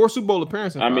 bro. 4 Super Bowl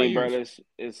appearances in 5 years.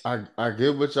 Bro, I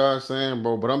get what y'all saying,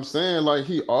 bro, but I'm saying like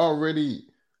he already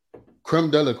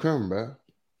creme de la creme, bro.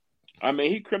 I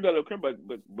mean, he creme de la creme,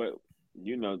 but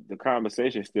you know the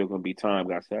conversation is still gonna be time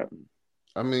got 7.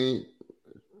 I mean,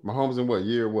 Mahomes in what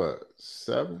year? What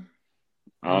 7?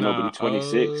 I don't know, but he's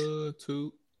 26.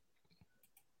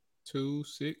 2,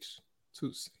 6,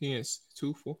 2. He is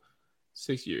 2, 4,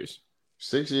 6 years.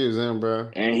 6 years in, bro.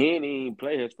 And he didn't even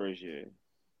play his first year.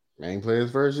 He ain't play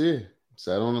his first year.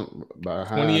 Sat on behind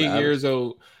 28 years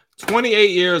old. 28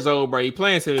 years old, bro. He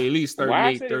playing till at least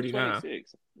 38, 39.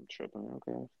 26? I'm tripping.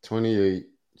 Okay. 28.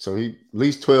 So he at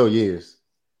least 12 years.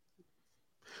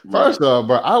 First off,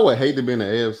 bro, I would hate to be in the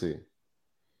AFC.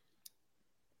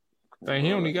 Dang,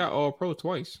 he only got All Pro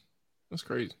twice. That's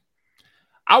crazy.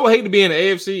 I would hate to be in the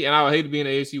AFC, and I would hate to be in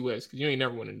the AFC West because you ain't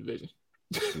never won a division.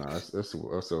 Nah, that's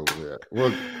over there. Well,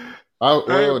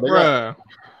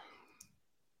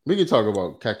 we can talk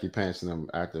about khaki pants and them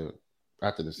after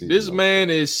the season. This man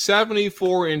is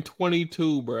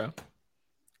 74-22, bro,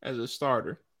 as a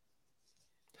starter.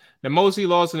 The most he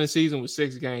lost in the season was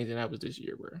 6 games, and that was this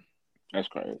year, bro. That's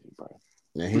crazy, bro.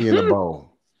 And he in the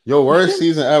bowl. Your worst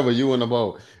season ever, you in the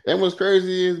bowl. And what's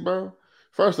crazy is, bro,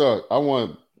 first off, I don't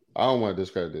want to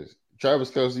discredit this.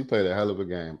 Travis Kelce, you played a hell of a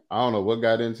game. I don't know what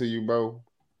got into you, bro.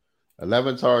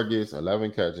 11 targets, 11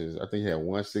 catches. I think he had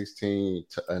 116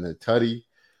 and a tutty.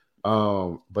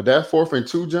 But that 4th and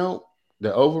 2 jump,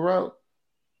 the over route,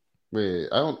 man,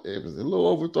 it was a little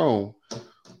overthrown.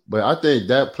 But I think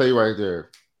that play right there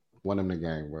won him the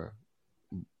game, bro.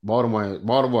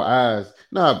 Baltimore eyes.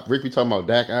 Nah, Rick, we talking about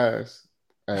Dak eyes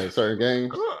at certain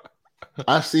games.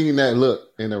 I seen that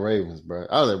look in the Ravens, bro.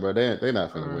 I was like, bro, they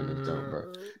not finna win this jump,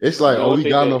 bro. It's like, we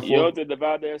got no. You know the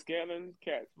Valdez Scanlon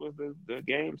catch was the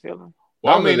game sealer.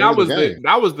 Well, I mean, that was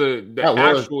the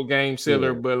actual game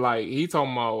sealer, but like he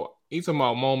talking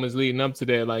about moments leading up to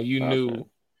that, like you knew.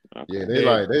 Okay. Yeah,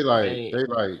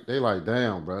 they like,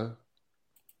 damn, bro.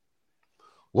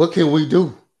 What can we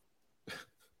do?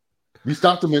 We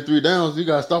stopped them in 3 downs. You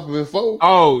gotta stop them in 4.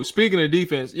 Oh, speaking of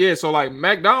defense, yeah. So like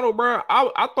McDonald, bro,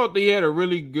 I thought they had a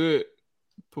really good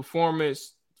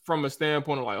performance from a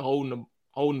standpoint of like holding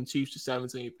the Chiefs to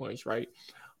 17 points, right?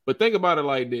 But think about it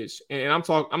like this, and I'm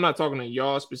not talking to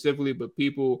y'all specifically, but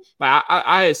people like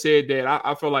I had said that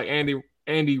I feel like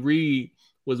Andy Reid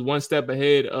was one step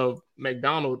ahead of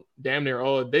McDonald damn near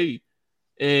all day,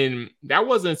 and that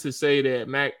wasn't to say that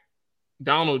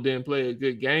McDonald didn't play a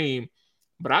good game.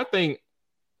 But I think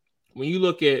when you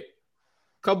look at a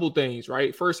couple things,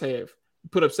 right? First half,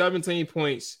 put up 17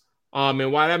 points.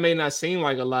 And while that may not seem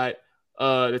like a lot,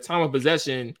 the time of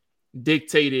possession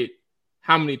dictated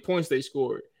how many points they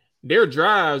scored. Their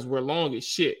drives were long as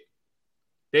shit.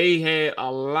 They had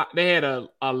a lot. They had a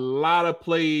lot of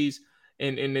plays,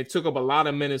 and they took up a lot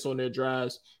of minutes on their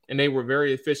drives, and they were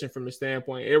very efficient from the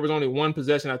standpoint. There was only one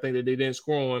possession I think that they didn't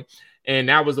score on, and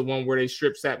that was the one where they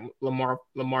strip sacked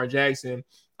Lamar Jackson,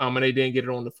 and they didn't get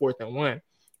it on the 4th and 1,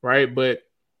 right? But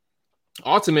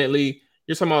ultimately,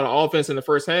 you're talking about an offense in the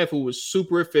first half who was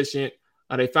super efficient.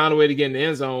 They found a way to get in the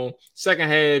end zone. Second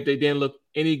half, they didn't look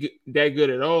that good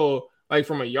at all, like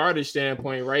from a yardage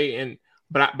standpoint, right?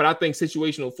 But I think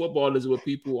situational football is what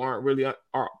people aren't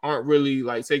really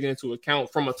like taking into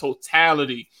account from a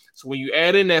totality. So when you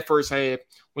add in that first half,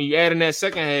 when you add in that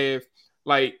second half,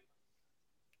 like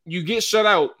you get shut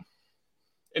out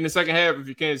in the second half if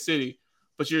you're Kansas City,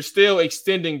 but you're still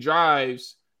extending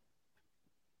drives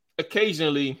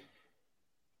occasionally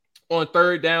on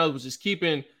third downs, which is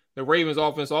keeping the Ravens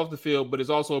offense off the field, but it's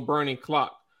also a burning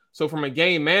clock. So from a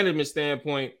game management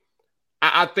standpoint,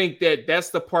 I think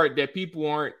that's the part that people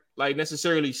aren't like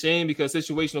necessarily seeing because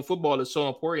situational football is so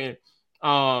important.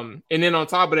 And then on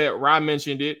top of that, Rob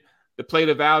mentioned it, the play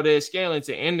to Valdez-Scantling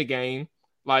to end the game.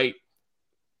 Like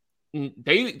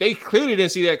they clearly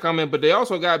didn't see that coming, but they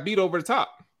also got beat over the top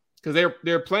because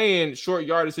they're playing short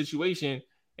yardage situation,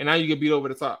 and now you get beat over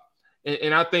the top.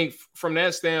 And I think from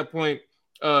that standpoint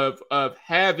of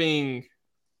having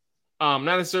not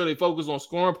necessarily focus on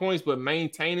scoring points, but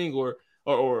maintaining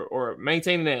or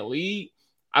maintaining that lead,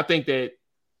 I think that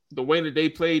the way that they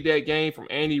played that game from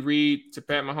Andy Reid to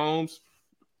Pat Mahomes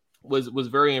was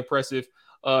very impressive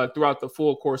throughout the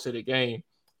full course of the game.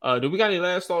 Do we got any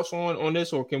last thoughts on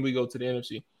this, or can we go to the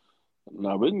NFC?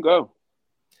 No, we can go.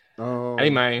 Hey,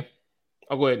 man.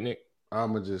 I'll go ahead, Nick.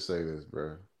 I'm going to just say this,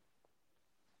 bro.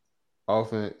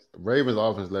 Ravens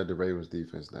offense led the Ravens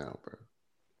defense down, bro.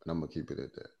 And I'm going to keep it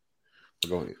at that. But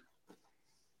go ahead.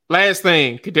 Last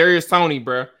thing, Kadarius Toney,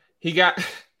 bro. He got,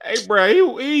 hey, bro,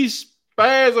 he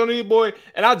spazzed on these boy.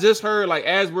 And I just heard, like,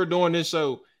 as we're doing this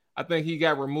show, I think he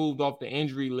got removed off the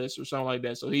injury list or something like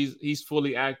that. So he's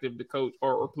fully active to coach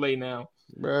or play now.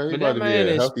 Bro, he about to be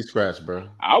a healthy scratch, bro.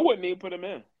 I wouldn't even put him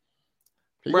in.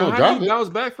 Bro, how do you bounce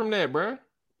back from that, bro?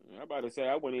 I'm about to say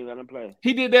I wouldn't even let him play.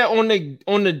 He did that on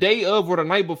the day of or the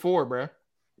night before, bro.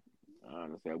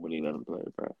 Honestly, I wouldn't even let him play,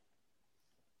 bro.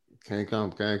 Can't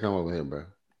come over here, bro.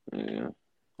 Yeah.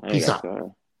 Peace out.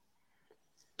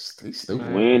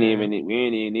 We ain't even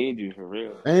need you for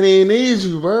real. Ain't even need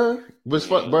you, bro. What's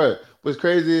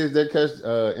crazy is that catch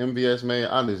MVS man.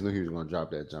 I just knew he was gonna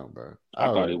drop that jump, bro. I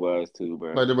thought he was too,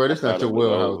 bro. But bro, this not your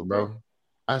wheelhouse, bro.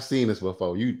 I've seen this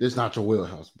before. This not your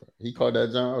wheelhouse, bro. He called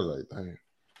that jump. I was like,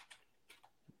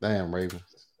 damn, Ravens.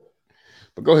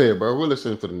 But go ahead, bro. We're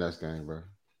listening for the next game, bro.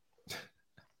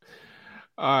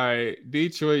 All right,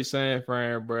 Detroit San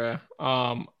Fran, bro.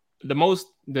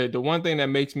 The one thing that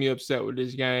makes me upset with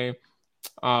this game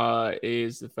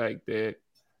is the fact that,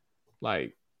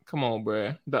 like, come on,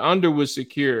 bro. The under was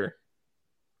secure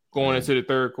going into the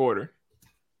third quarter.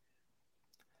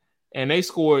 And they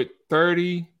scored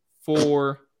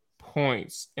 34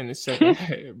 points in the second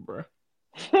half, bro.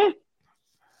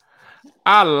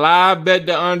 I live bet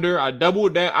the under. I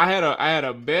doubled down. I had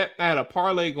a bet. I had a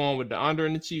parlay going with the under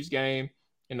in the Chiefs game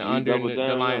and the under in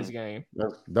the Lions game.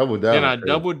 Double down. Then I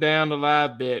doubled down the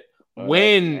live bet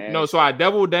so I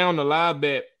doubled down the live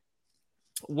bet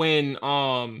when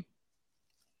I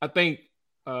think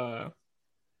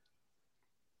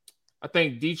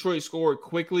Detroit scored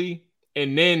quickly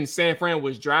and then San Fran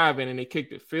was driving and they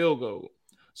kicked a field goal.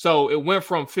 So it went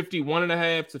from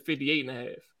 51.5 to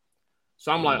 58.5.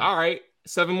 So I'm like, all right,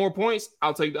 7 more points.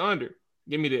 I'll take the under.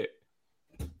 Give me that.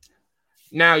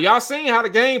 Now y'all seen how the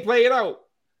game played out.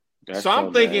 So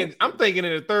I'm thinking in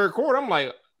the third quarter, I'm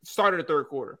like, start of the third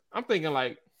quarter. I'm thinking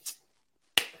like,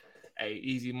 hey,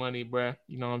 easy money, bro.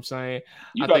 You know what I'm saying?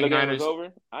 You thought the game was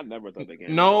over? I never thought the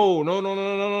game was over.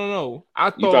 No.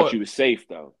 You thought you was safe,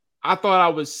 though. I thought I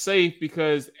was safe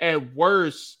because at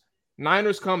worst,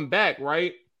 Niners come back,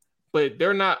 right? But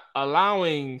they're not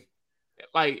allowing,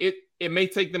 like, it may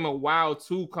take them a while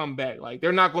to come back. Like,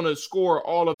 they're not going to score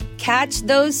all of. Catch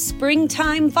those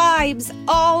springtime vibes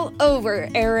all over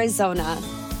Arizona.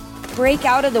 Break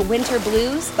out of the winter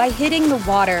blues by hitting the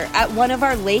water at one of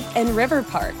our lake and river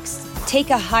parks. Take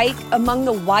a hike among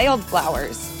the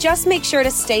wildflowers. Just make sure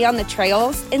to stay on the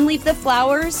trails and leave the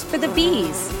flowers for the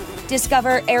bees.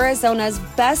 Discover Arizona's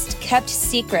best kept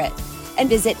secret and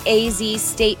visit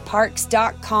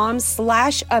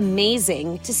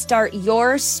azstateparks.com/amazing to start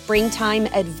your springtime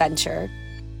adventure.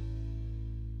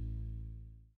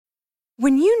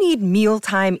 When you need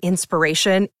mealtime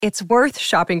inspiration, it's worth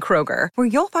shopping Kroger, where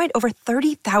you'll find over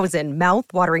 30,000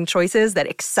 mouth-watering choices that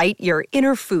excite your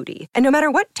inner foodie. And no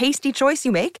matter what tasty choice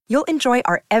you make, you'll enjoy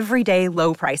our everyday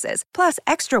low prices, plus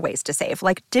extra ways to save,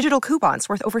 like digital coupons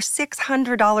worth over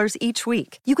 $600 each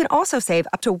week. You can also save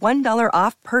up to $1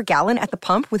 off per gallon at the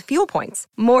pump with fuel points.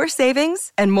 More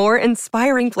savings and more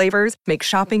inspiring flavors make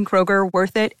shopping Kroger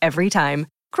worth it every time.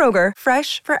 Kroger,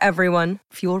 fresh for everyone.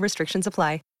 Fuel restrictions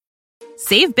apply.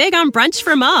 Save big on brunch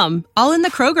for mom, all in the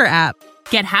Kroger app.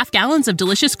 Get half gallons of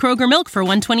delicious Kroger milk for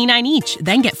 $1.29 each.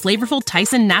 Then get flavorful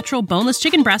Tyson natural boneless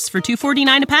chicken breasts for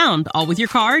 $2.49 a pound, all with your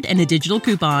card and a digital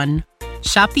coupon.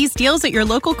 Shop these deals at your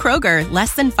local Kroger,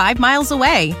 less than 5 miles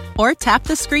away. Or tap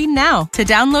the screen now to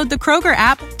download the Kroger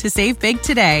app to save big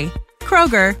today.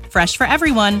 Kroger, fresh for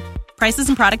everyone. Prices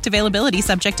and product availability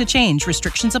subject to change.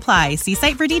 Restrictions apply. See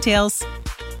site for details.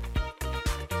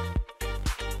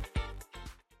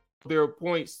 There are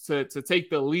points to take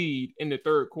the lead in the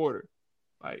third quarter.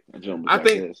 Like, I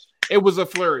think it was a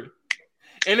flurry.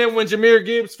 And then when Jahmyr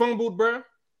Gibbs fumbled, bro,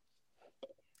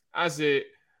 I said,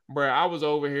 bro, I was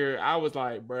over here. I was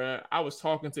like, bro, I was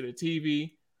talking to the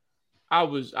TV. I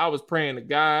was praying to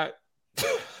God.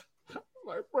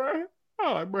 Like, bro,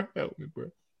 help me,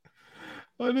 bro.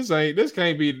 Well, this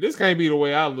can't be the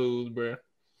way I lose, bro.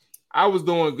 I was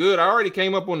doing good. I already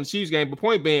came up on the Chiefs game, but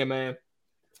point being, man,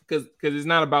 because it's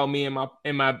not about me and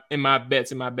my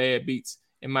bets and my bad beats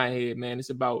in my head, man. It's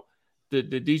about the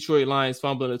Detroit Lions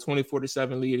fumbling a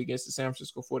 24-7 lead against the San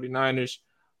Francisco 49ers,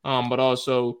 but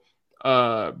also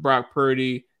Brock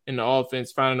Purdy and the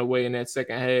offense finding a way in that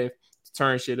second half to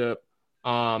turn shit up.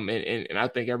 And I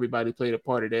think everybody played a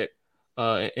part of that.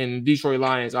 And the Detroit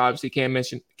Lions obviously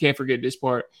can't forget this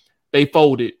part. They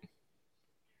folded.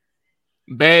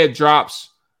 Bad drops,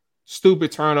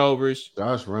 stupid turnovers,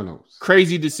 Josh Reynolds,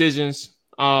 crazy decisions.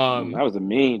 That was a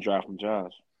mean drop from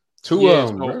Josh. Two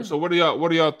of them. So what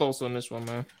are y'all thoughts on this one,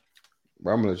 man?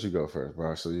 Bro, I'm gonna let you go first,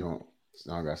 bro. So I don't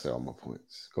gotta say all my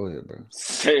points. Go ahead, bro.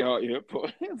 Say all your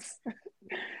points.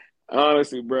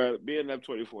 Honestly, bro, being up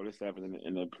 24-7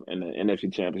 in the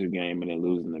NFC Championship game and then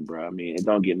losing it, bro. I mean, it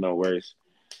don't get no worse.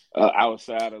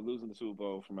 Outside of losing the Super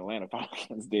Bowl from Atlanta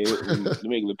Falcons, did the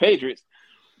New England Patriots.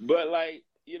 But like,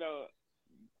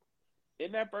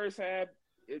 in that first half,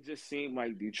 it just seemed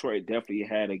like Detroit definitely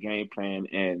had a game plan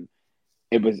and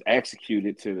it was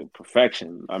executed to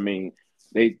perfection. I mean,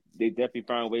 they definitely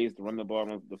found ways to run the ball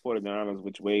on the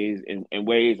 49ers, in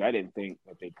ways I didn't think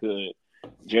that they could.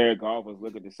 Jared Goff was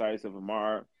looking decisive.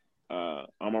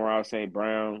 Amon-Ra St.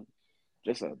 Brown,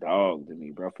 just a dog to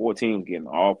me, bro. 4 teams getting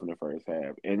off in the first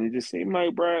half. And it just seemed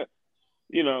like, bro,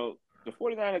 the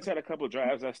 49ers had a couple of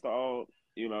drives that stalled,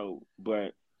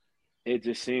 but it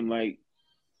just seemed like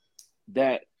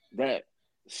that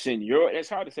seniority. It's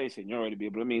hard to say seniority,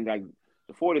 but I mean, like,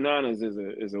 the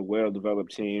 49ers is a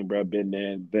well-developed team, bro. Been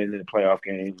in the playoff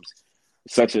games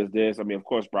such as this. I mean, of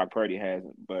course, Brock Purdy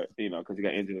hasn't, but, because he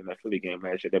got injured in that Philly game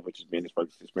last year, that was just been his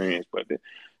first experience. But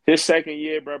his second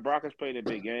year, bro, Brock has played in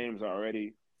big games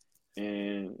already.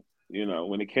 And,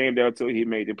 when it came down to it, he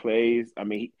made the plays. I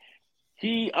mean,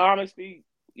 he honestly,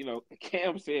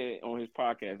 Cam said on his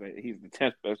podcast that he's the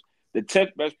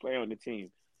 10th best player on the team.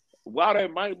 While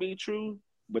that might be true,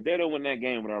 but they don't win that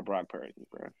game without Brock Purdy,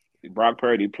 bro. Brock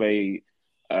Purdy played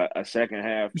a second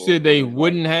half. You said they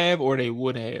wouldn't have or they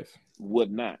would have?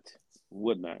 Would not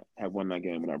have won that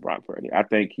game without Brock Purdy. I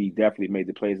think he definitely made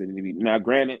the plays that he needed. Now,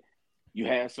 granted, you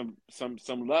had some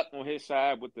luck on his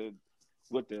side with the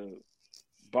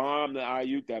bomb, the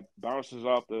Ayuk that bounces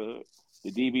off the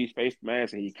DB's face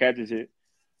mask and he catches it.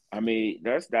 I mean,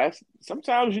 that's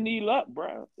sometimes you need luck,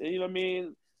 bro. You know what I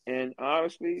mean? And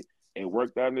honestly, it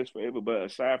worked out in his favor. But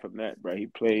aside from that, bro, he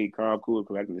played calm, cool,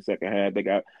 correct in the second half.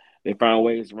 They found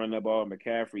ways to run that ball.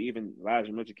 McCaffrey, even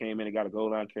Elijah Mitchell came in and got a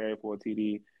goal line carry for a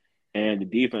TD. And the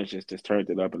defense just turned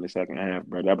it up in the second half,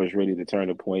 bro. That was really the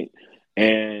turning point.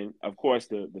 And, of course,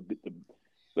 the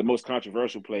most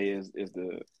controversial play is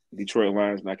the Detroit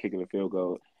Lions not kicking a field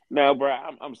goal. Now, bro,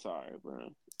 I'm sorry, bro.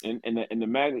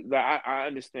 I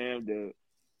understand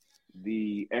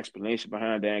the explanation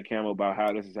behind Dan Campbell about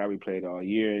how this is how we played all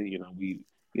year.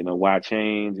 Why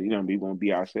change? We won't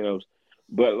be ourselves.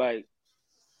 But, like,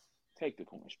 take the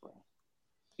points, bro.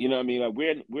 You know what I mean? Like,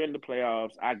 we're in the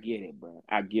playoffs. I get it, bro.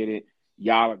 I get it.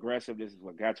 Y'all aggressive. This is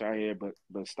what got y'all here.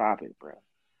 But stop it, bro.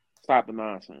 Stop the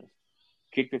nonsense.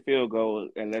 Kick the field goal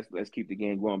and let's keep the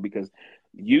game going, because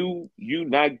you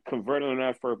not converting on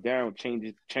that first down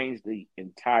changed the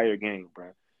entire game,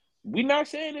 bro. We're not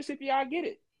saying this if y'all get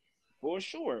it, for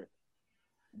sure,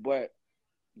 but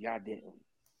y'all didn't,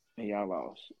 and y'all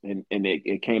lost, and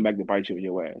it came back to bite you in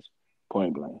your ass,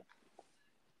 point blank.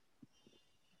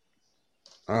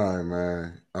 All right,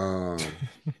 man.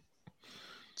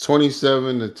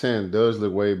 27-10 does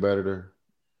look way better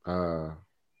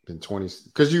than 20,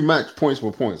 because you match points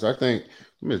with points. I think,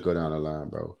 let me just go down the line,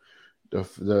 bro.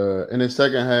 The in the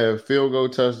second half, field goal,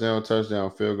 touchdown,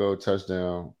 field goal,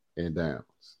 touchdown, and downs.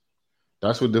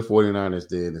 That's what the 49ers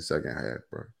did in the second half,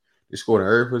 bro. They scored in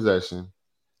every possession,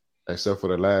 except for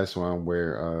the last one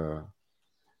where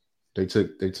they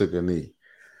took a knee.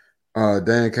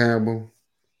 Dan Campbell,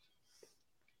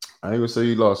 I ain't gonna say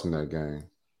you lost in that game,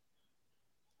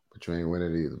 but you ain't win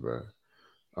it either, bro.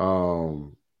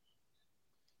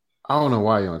 I don't know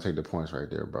why you don't take the points right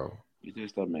there, bro. It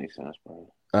just doesn't make sense,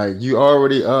 bro. Like you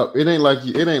already up. It ain't like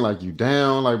you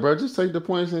down. Like, bro, just take the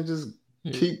points and just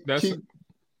keep.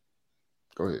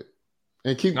 Go ahead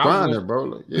and keep grinding, bro.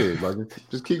 Like, yeah, like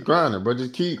just keep grinding, bro.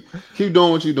 Just keep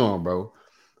doing what you're doing, bro.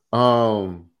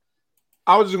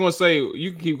 I was just gonna say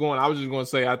you can keep going. I was just gonna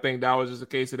say I think that was just a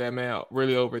case of that man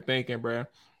really overthinking, bro.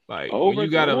 Like when you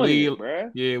gotta lead,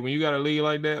 yeah, when you gotta lead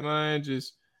like that, man,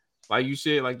 just like you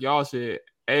said, like y'all said,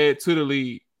 add to the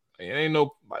lead. It ain't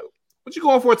no like what you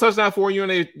going for a touchdown for you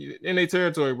in their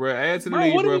territory, bro. Add to the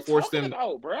lead, bro. Force them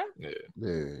about, bro. Yeah.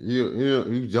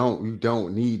 You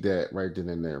don't need that right then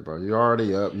and there, bro. You're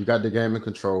already up. You got the game in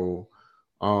control.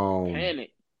 Panicking.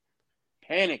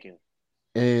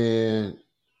 And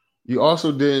you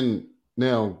also didn't.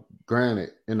 Now,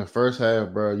 granted, in the first half,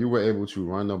 bro, you were able to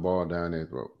run the ball down their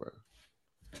throat, bro.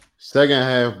 Second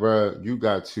half, bro, you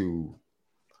got to.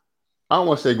 I don't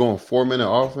want to say going 4-minute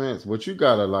offense, but you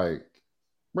gotta like,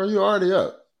 bro, you're already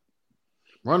up.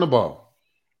 Run the ball,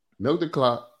 milk the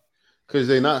clock, because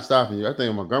they're not stopping you. I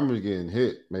think Montgomery's getting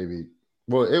hit, maybe.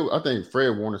 Well, I think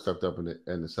Fred Warner stepped up in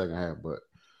the second half, but,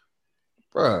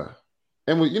 bro,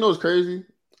 and you know what's crazy?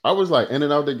 I was like in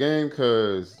and out the game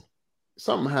because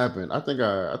something happened. I think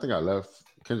I left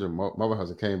Kendrick Mother House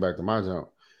and came back to my jump,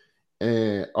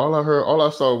 and all I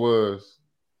saw was,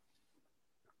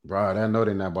 bro, I know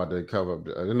they're not about to cover up.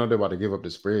 I know they're about to give up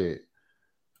the spread.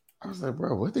 I was like,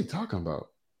 bro, what they talking about?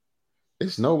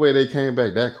 It's no way they came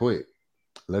back that quick.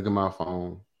 Look at my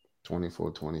phone,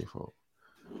 24-24.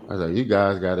 I was like, you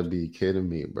guys got to be kidding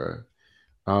me, bro.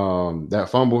 That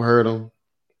fumble hurt them,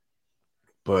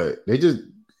 but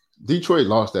Detroit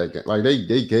lost that game. Like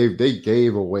they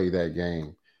gave away that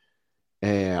game,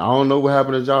 and I don't know what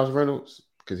happened to Josh Reynolds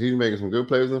because he was making some good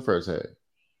plays in the first half.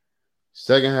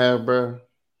 Second half, bro.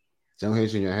 Don't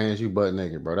hit you in your hands, you butt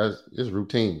naked, bro. It's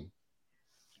routine.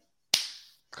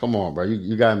 Come on, bro.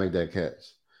 You gotta make that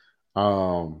catch.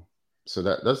 So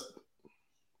that's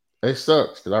it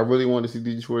sucks because I really want to see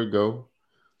Detroit go.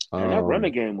 And that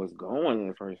running game was going in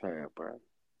the first half, bro.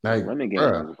 That running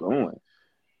game was going.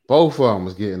 Both of them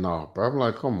was getting off, bro. I'm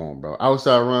like, come on, bro.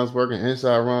 Outside runs working,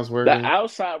 inside runs working. The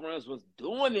outside runs was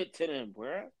doing it to them,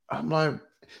 bro. I'm like,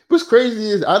 what's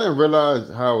crazy is I didn't realize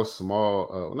how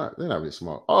small. They're not really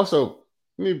small. Also,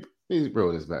 let me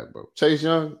roll this back, bro. Chase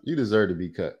Young, you deserve to be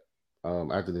cut.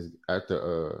 After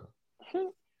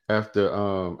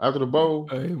the bowl,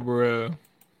 hey, bro,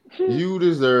 you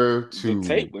deserve to. The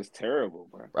tape was terrible,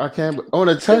 bro. I can't on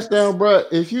a touchdown, bro.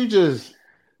 If you just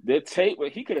the tape,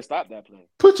 he could have stopped that play.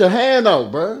 Put your hand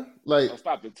out, bro. Like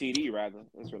stop the TD, rather.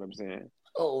 That's what I'm saying.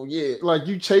 Oh yeah, like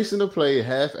you chasing the play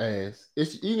half-ass.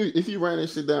 If you ran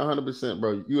this shit down 100%,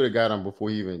 bro, you would have got him before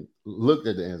he even looked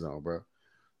at the end zone, bro.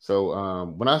 So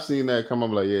when I seen that come,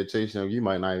 I'm like, yeah, Chase Young, you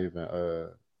might not even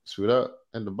suit up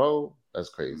in the bowl. That's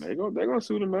crazy. They're gonna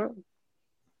suit him up.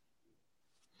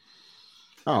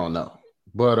 I don't know,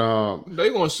 but they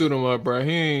gonna suit him up, bro.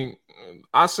 He ain't.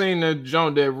 I seen the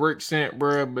jump that Rick sent,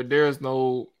 bro, but there's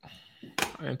no.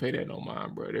 I didn't pay that no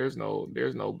mind, bro. There's no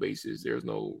basis. There's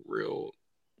no real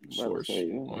source.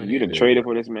 You done traded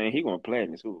for this man. He gonna play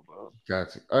in the Super Bowl.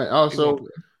 Gotcha. Also,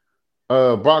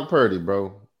 Brock Purdy,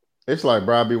 bro. It's like,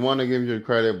 bro, I be wanting to give you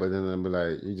credit, but then I'll be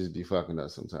like, you just be fucking up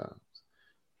sometimes.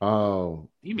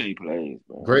 He made plays,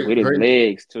 bro. Great with his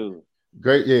legs too.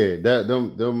 Great, yeah. That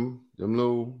them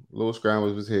little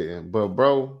scrambles was hitting, but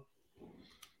bro,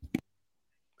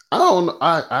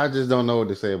 I just don't know what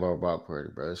to say about Brock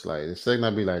Purdy, bro. It's like the second I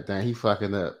be like, dang, he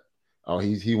fucking up. Oh,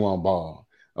 he won't ball.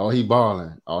 Oh, he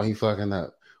balling. Oh, he fucking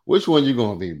up. Which one you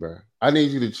gonna be, bro? I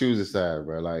need you to choose a side,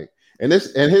 bro. Like, and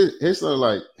his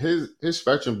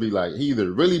spectrum be like he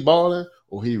either really balling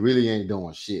or he really ain't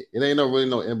doing shit. It ain't really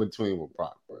no in between with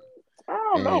Brock, bro. I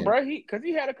don't know, bro. Because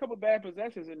he had a couple bad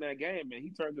possessions in that game, and he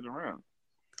turned it around.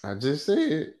 I just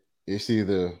said it's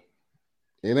either.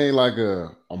 It ain't like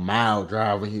a mile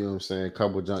driver, you know what I'm saying?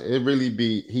 Couple jump. It really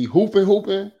be he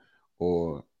hooping,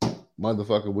 or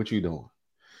motherfucker, what you doing?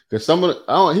 Because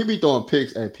he be throwing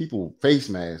picks at people face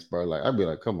masks, bro. Like I'd be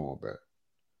like, come on, bro.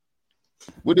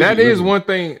 That is one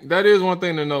thing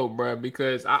to know, bro.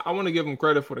 Because I want to give him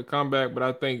credit for the comeback, but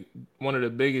I think one of the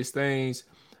biggest things,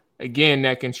 again,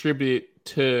 that contributed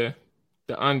to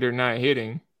the under not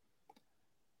hitting,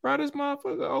 bro. This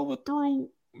motherfucker overthrew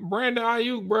Brandon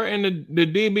Ayuk, bro, and the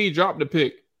DB dropped the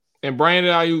pick, and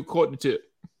Brandon Ayuk caught the tip.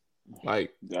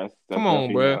 Like, that's come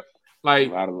on, bro.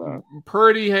 Like,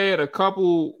 Purdy had a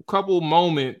couple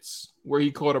moments where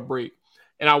he caught a break,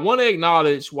 and I want to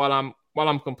acknowledge while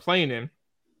I'm complaining,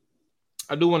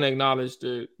 I do want to acknowledge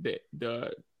the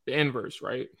inverse,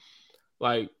 right?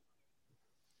 Like,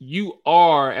 you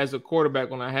are, as a quarterback,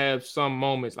 going to have some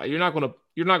moments. Like, you're not going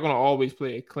to always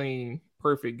play a clean,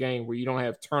 perfect game where you don't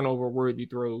have turnover worthy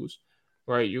throws,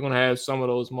 right? You're going to have some of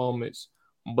those moments,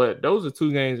 but those are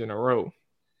 2 games in a row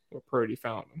where Purdy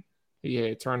found them. He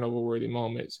had turnover worthy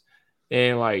moments,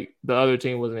 and like the other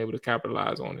team wasn't able to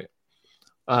capitalize on it.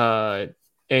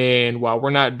 And while we're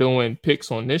not doing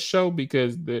picks on this show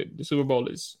because the Super Bowl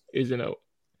is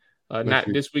not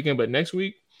this weekend but next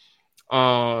week.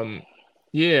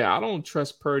 Yeah, I don't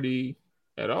trust Purdy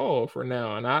at all for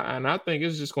now, and I think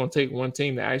it's just going to take one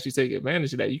team to actually take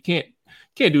advantage of that. You can't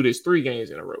do this 3 games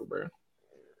in a row, bro.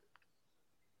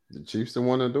 The Chiefs don't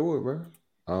want to do it, bro.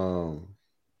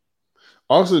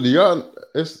 Also, do y'all?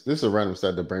 This is a random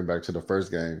stat to bring back to the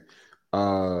first game.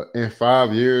 In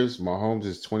 5 years, Mahomes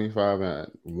is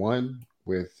 25-1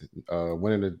 with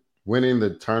winning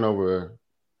the turnover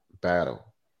battle,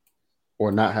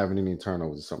 or not having any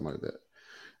turnovers or something like that.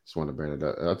 Just want to bring it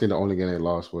up. I think the only game they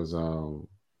lost was I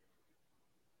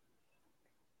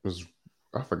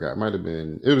forgot. It might have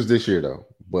been. It was this year though.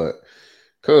 But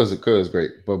cuz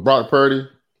great. But Brock Purdy,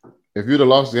 if you'd have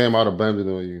lost the game, I'd have blamed it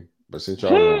on you. But since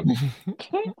y'all won,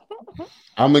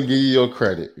 I'm gonna give you your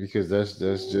credit because that's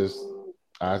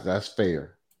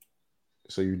fair.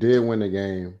 So you did win the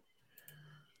game,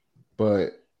 but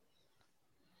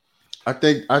I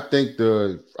think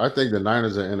the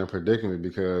Niners are in a predicament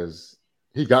because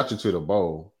he got you to the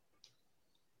bowl.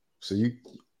 So you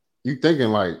thinking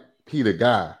like he the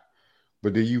guy,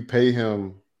 but do you pay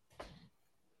him?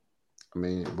 I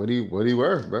mean, what he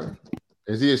worth, bro?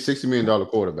 Is he a $60 million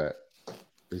quarterback?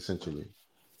 Essentially,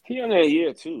 he only a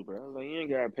year too, bro. Like, you ain't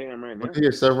gotta pay him right now. He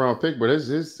a 7th-round pick, but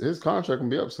his contract can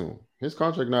be up soon. His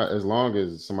contract not as long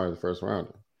as somebody's first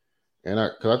rounder, and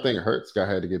because I think Hurts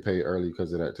had to get paid early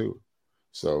because of that too.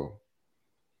 So,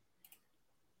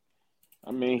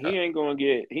 I mean, he's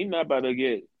not about to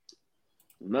get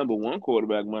number 1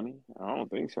 quarterback money. I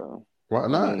don't think so. Why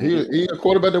not? He a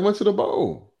quarterback that went to the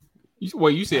bowl.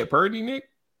 You said Purdy, Nick?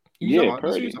 Yeah,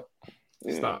 Purdy.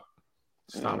 Stop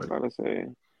I was about to say.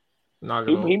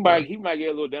 He might get a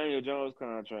little Daniel Jones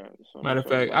contract. Matter of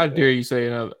fact, I dare you say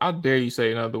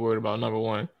another word about number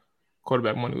 1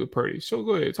 quarterback money with Purdy. So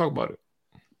go ahead, talk about it.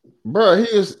 Bro,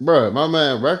 my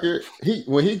man record.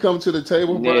 When he comes to the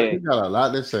table, bro, he got a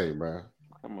lot to say, bro.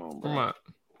 Come on, bro. Come on.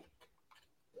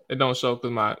 It don't show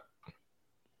because my.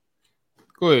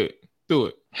 Go ahead, do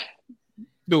it,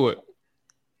 bro.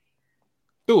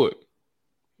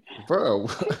 Bro,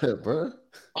 what?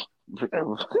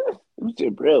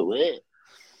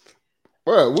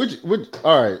 Bro, which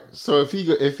all right. So if he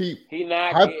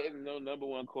not getting no number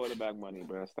 1 quarterback money,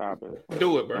 bro. Stop it.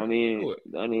 Do it, bro. Don't even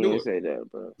say that,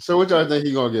 bro. So what y'all think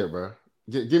he gonna get, bro?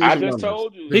 Give me I some just numbers.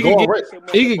 told you. He could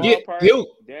get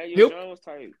Daniel Jones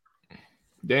type.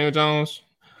 Daniel Jones,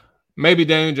 maybe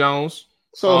Daniel Jones.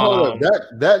 So hold up,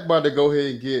 Dak about to go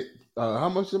ahead and get how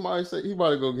much somebody say he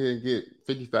about to go ahead and get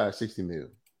 55, 60 mil,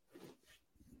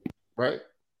 right?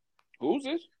 Who's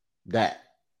this? Dak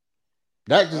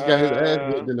just got his ass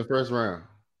whipped in the first round.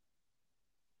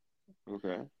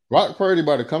 Okay. Brock Purdy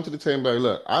about to come to the table and be like,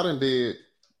 look, I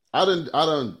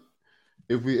done.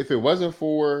 If it wasn't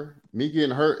for me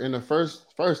getting hurt in the first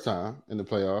time in the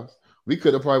playoffs, we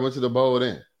could have probably went to the bowl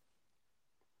then.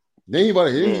 Then he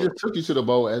just took you to the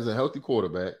bowl as a healthy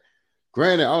quarterback.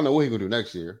 Granted, I don't know what he's gonna do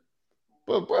next year,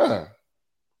 but bruh,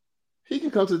 he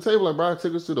can come to the table like, bro,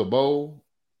 took us to the bowl,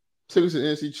 took us to the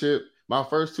NC chip. My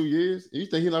first 2 years, you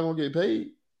think he's not gonna get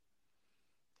paid?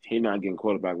 He's not getting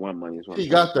quarterback 1 money. He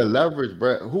got the leverage,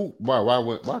 bro. Who are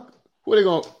they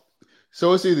gonna?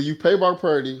 So it's either you pay Brock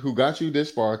Purdy, who got you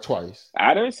this far twice.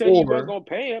 I didn't say you weren't gonna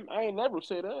pay him. I ain't never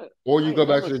said that. Or you go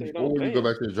back to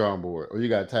the drawing board, or you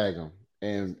gotta tag him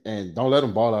and don't let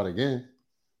him ball out again.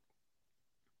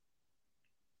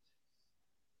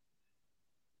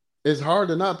 It's hard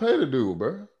to not pay the dude,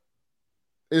 bro.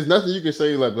 It's nothing you can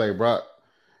say like Brock.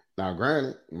 Now,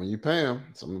 granted, when you pay him,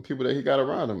 some of the people that he got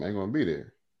around him ain't gonna be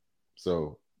there.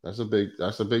 So that's a big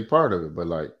part of it. But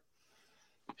like,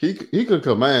 he could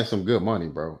command some good money,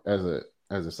 bro. As a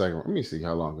second. Let me see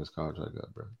how long his contract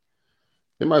got, bro.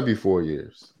 It might be 4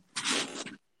 years.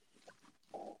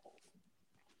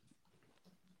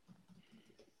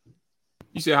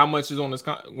 You said how much is on this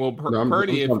contract? Well,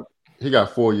 Purdy, he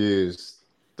got 4 years.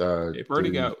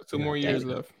 Purdy got 2 more years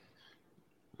left.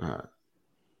 All right.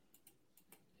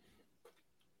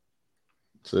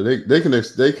 So they can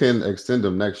extend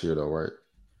them next year though, right?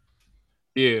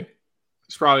 Yeah,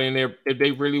 it's probably in their, if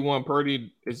they really want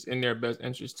Purdy, it's in their best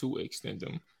interest to extend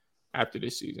them after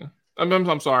this season.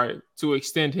 I'm sorry, to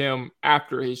extend him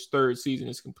after his third season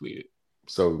is completed.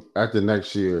 So after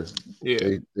next year,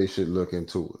 yeah, they should look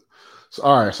into it. So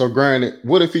all right. So granted,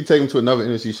 what if he take him to another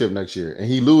NFC Championship next year and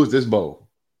he lose this bowl?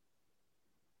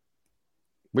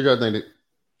 What y'all think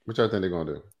they're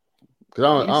gonna do? Because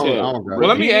I don't. Well,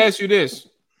 let me ask you this.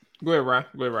 Go ahead,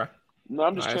 Ryan. No,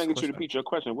 I'm just trying to get you to repeat your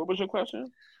question. What was your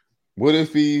question? What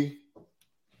if he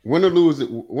win or lose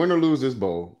this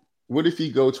bowl? What if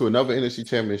he go to another NFC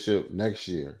Championship next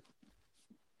year?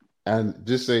 And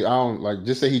just say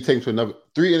he takes to another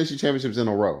 3 NFC championships in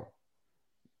a row.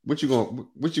 What you going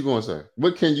to say?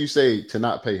 What can you say to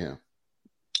not pay him?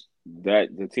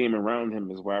 That the team around him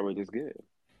is why we're this good.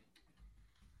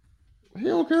 He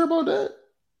don't care about that.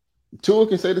 Tua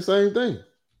can say the same thing.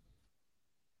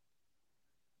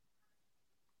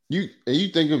 You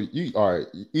think of you all right,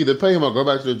 either pay him or go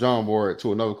back to the drawing board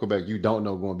to another quarterback you don't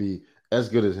know going to be as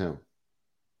good as him.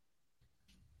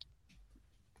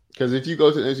 Because if you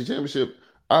go to the NFC Championship,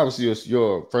 obviously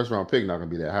your first round pick not going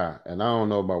to be that high. And I don't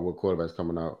know about what quarterback's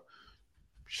coming out.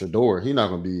 Shador, he's not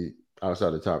going to be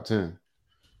outside the top 10.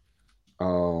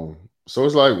 So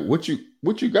it's like, what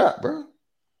you got, bro?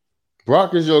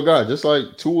 Brock is your guy. Just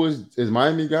like Tua is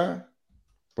Miami guy,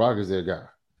 Brock is their guy.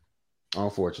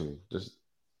 Unfortunately.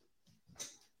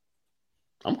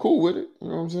 I'm cool with it. You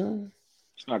know what I'm saying?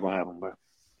 It's not going to happen, bro.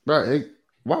 Right.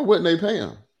 Why wouldn't they pay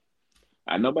him?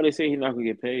 Nobody say he's not gonna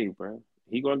get paid, bro.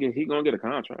 He gonna get a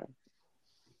contract.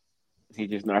 He's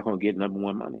just not gonna get number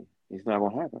one money. It's not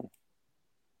gonna happen.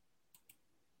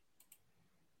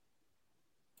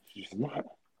 It's just not.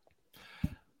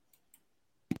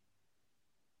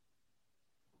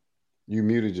 You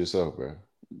muted yourself, bro.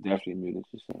 Definitely muted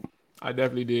yourself. I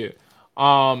definitely did.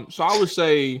 So I would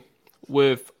say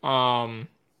with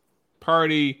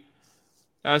Purdy,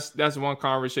 that's one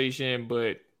conversation,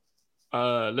 but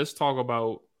let's talk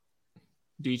about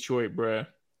Detroit, bruh.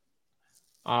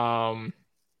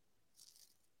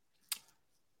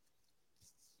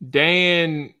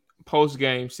 Dan post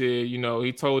game said,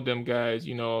 he told them guys,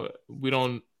 we're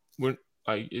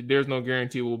like, there's no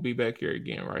guarantee we'll be back here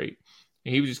again, right?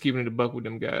 And he was just keeping it a buck with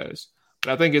them guys.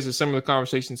 But I think it's a similar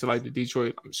conversation to like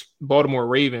the Baltimore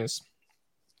Ravens,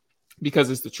 because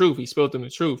it's the truth. He spilled them the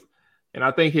truth, and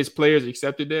I think his players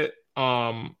accepted that.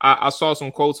 I saw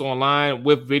some quotes online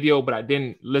with video, but I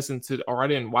didn't I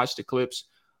didn't watch the clips.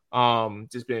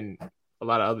 Just been a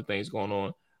lot of other things going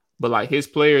on, but like his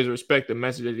players respect the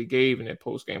message that he gave in that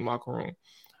post game locker room.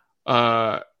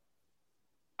 I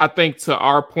think to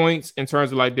our points in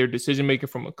terms of like their decision making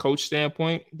from a coach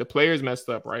standpoint, the players messed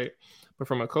up, right? But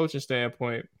from a coaching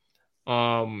standpoint,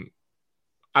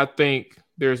 I think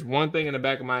there's one thing in the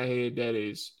back of my head that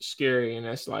is scary, and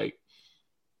that's like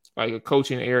a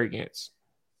coaching arrogance,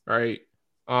 right?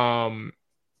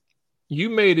 You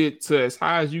made it to as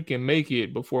high as you can make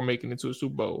it before making it to a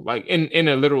Super Bowl, like in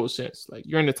a literal sense, like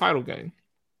you're in the title game.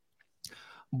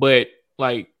 But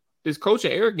like this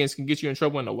coaching arrogance can get you in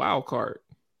trouble in the wild card.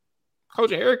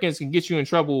 Coaching arrogance can get you in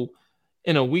trouble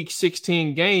in a week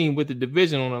 16 game with the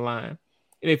division on the line.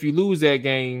 And if you lose that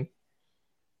game,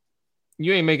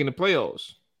 you ain't making the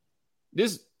playoffs.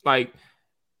 This like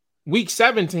week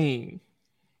 17,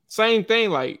 same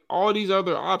thing, like all these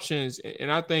other options. And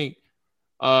I think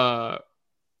and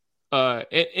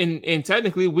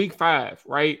technically week 5,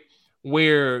 right?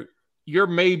 Where you're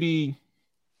reeling.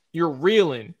 You're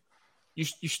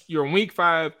in week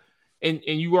 5 and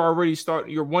you already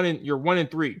you're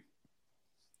 1-3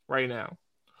 right now.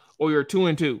 Or you're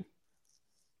 2-2.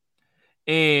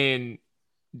 And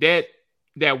that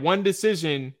one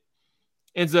decision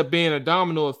ends up being a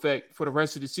domino effect for the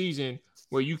rest of the season,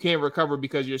 where you can't recover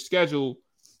because your strength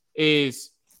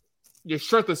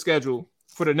of schedule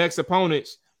for the next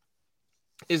opponents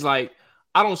is like,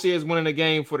 I don't see us winning a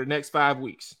game for the next 5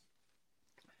 weeks.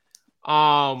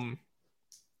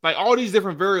 Like all these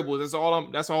different variables.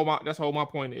 That's all my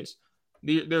point is.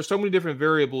 There's so many different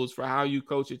variables for how you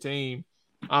coach a team.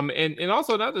 And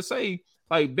also not to say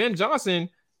like Ben Johnson,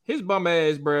 his bum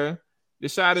ass, bruh,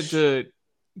 decided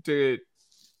to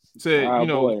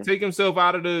take himself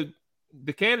out of the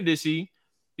candidacy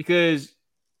because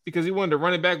he wanted to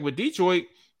run it back with Detroit.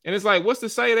 And it's like, what's to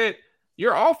say that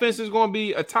your offense is going to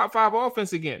be a top 5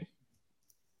 offense again?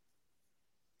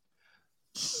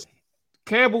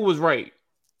 Campbell was right.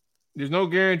 There's no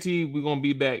guarantee we're going to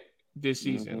be back this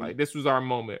season. Like, this was our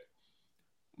moment.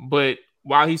 But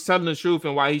while he's telling the truth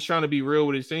and while he's trying to be real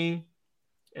with his team,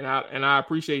 and I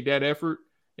appreciate that effort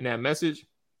and that message,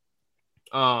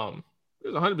 there's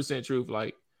 100% truth.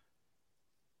 Like,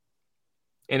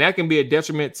 and that can be a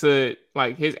detriment to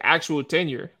like his actual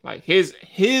tenure. Like his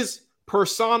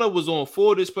persona was on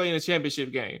full display in the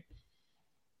championship game.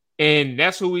 And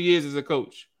that's who he is as a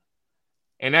coach.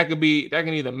 And that can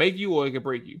either make you or it can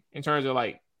break you in terms of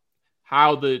like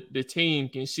how the team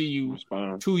can see you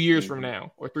 2 years from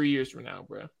now or 3 years from now,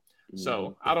 bro.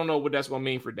 So I don't know what that's gonna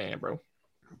mean for Dan, bro.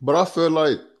 But I feel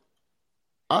like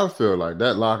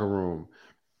that locker room.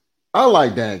 I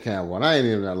like Dan Campbell, and I ain't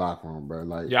even in that locker room, bro.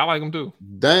 Like, yeah, I like him too.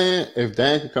 If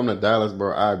Dan could come to Dallas,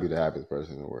 bro, I'd be the happiest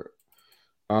person in the world.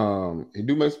 He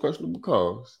do make some questionable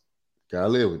calls. Gotta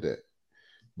live with that.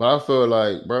 But I feel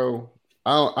like, bro,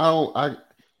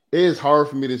 it's hard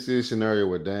for me to see a scenario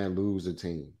where Dan lose a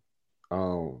team.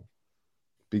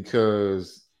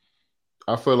 Because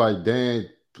I feel like Dan,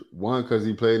 one, because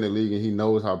he played in the league and he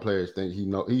knows how players think. He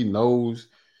knows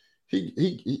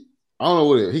he I don't know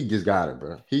what he just got it,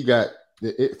 bro. He got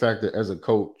the it factor as a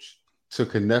coach to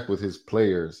connect with his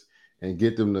players and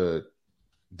get them to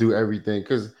do everything.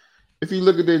 Because if you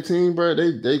look at their team, bro,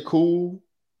 they cool,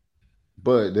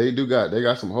 but they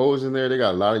got some holes in there. They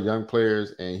got a lot of young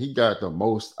players, and he got the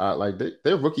most out. Like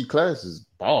their rookie class is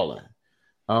balling.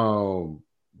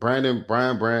 Brian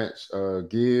Branch,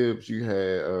 Gibbs, you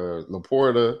had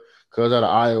Laporta, cuz out of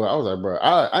Iowa. I was like, bro,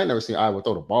 I ain't never seen Iowa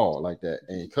throw the ball like that.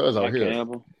 And cuz out here.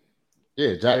 Campbell.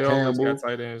 Yeah, Jack Campbell. Got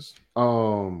tight ends.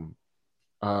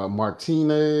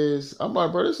 Martinez. I'm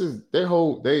like, bro,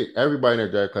 everybody in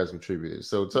their draft class contributed.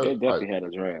 So they definitely had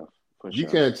a draft. You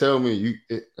can't tell me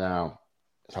now.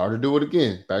 It's hard to do it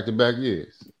again, back-to-back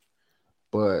years.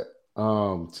 But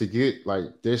to get like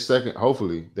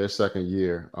hopefully their second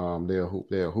year,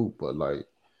 they'll hoop. But like,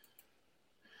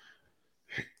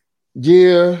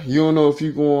 yeah, you don't know if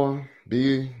you're going to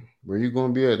be where you're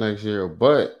going to be at next year.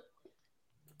 But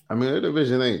I mean, their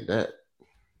division ain't that.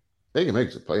 They can make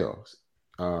it to playoffs.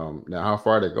 Now, how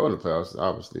far they go in the playoffs,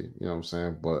 obviously, you know what I'm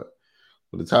saying. But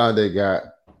with the talent they got,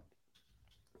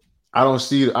 I don't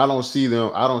see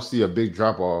a big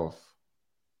drop off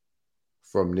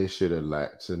from this year to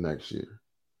next year.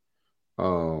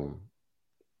 Now,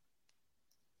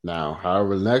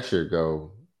 however next year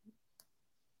go,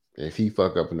 if he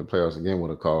fuck up in the playoffs again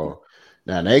with a call,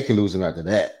 now they can lose him after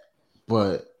that.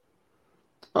 But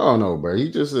I don't know, bro.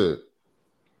 He just they're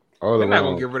not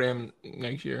gonna get rid of him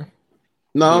next year.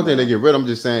 No, I don't think they get rid of him. I'm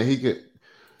just saying he could.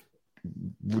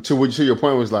 To your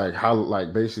point was like how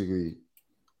basically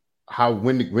how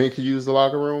when can you use the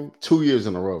locker room 2 years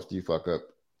in a row if you fuck up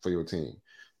for your team.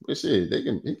 But shit, he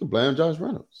can blame Josh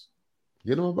Reynolds.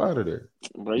 Get him up out of there.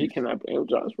 Bro, you cannot blame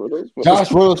Josh Reynolds.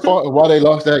 Josh Reynolds' fault is why they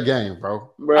lost that game,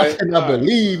 bro. Right. I cannot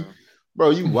believe,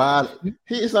 bro, you wild.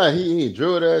 It's like he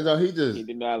drilled that. He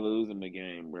did not lose in the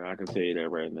game, bro. I can tell you that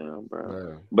right now, bro.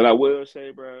 Yeah. But I will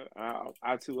say, bro,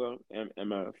 I too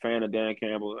am a fan of Dan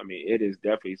Campbell. I mean, it is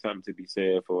definitely something to be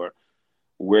said for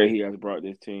where he has brought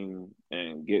this team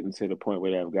and getting to the point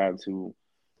where they have gotten to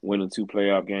winning 2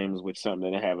 playoff games, which is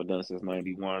something that they haven't done since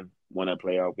 '91, won a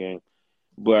playoff game.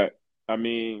 But I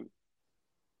mean,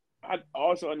 I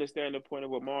also understand the point of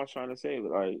what Mar's trying to say.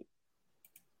 Like,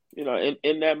 you know,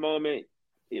 in that moment,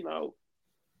 you know,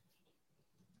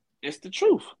 it's the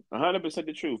truth, 100%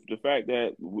 the truth. The fact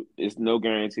that it's no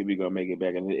guarantee we're going to make it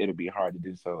back, and it'll be hard to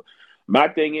do so. My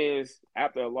thing is,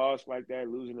 after a loss like that,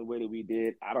 losing the way that we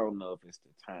did, I don't know if it's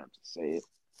the time to say it.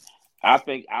 I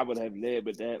think I would have led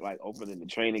with that, like opening the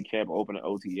training camp, opening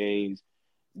OTAs.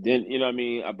 Then, you know what I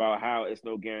mean, about how it's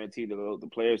no guarantee that the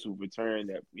players who return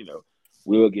that, you know,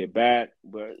 will get back.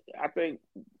 But I think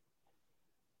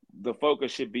the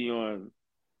focus should be on,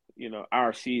 you know,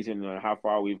 our season and how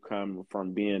far we've come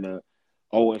from being a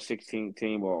 0-16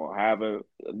 team or however.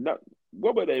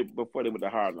 What were they before they went to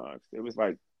Hard Knocks? It was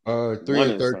like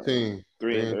 3-13.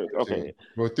 3-13. Okay.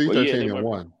 Well, 3-13 and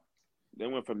 1. They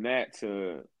went from that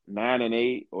to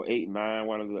 9-8 or 8-9.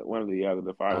 One of the other.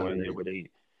 The following year with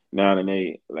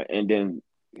 9-8, like, and then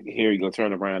here you go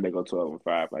turn around. They go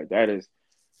 12-5. Like that is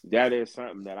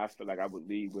something that I feel like I would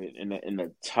lead with in a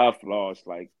tough loss,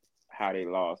 like how they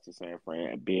lost to San Fran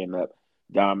and being up,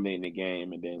 dominating the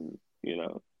game, and then, you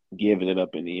know, giving it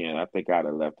up in the end. I think I'd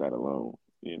have left that alone.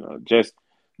 You know, just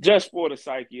for the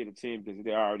psyche of the team because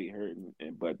they're already hurting.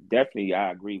 But definitely,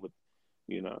 I agree with,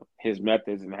 you know, his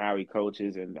methods and how he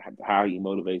coaches and how he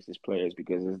motivates his players,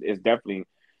 because it's definitely,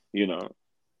 you know,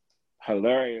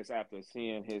 hilarious after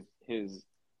seeing his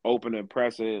opening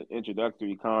presser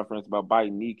introductory conference about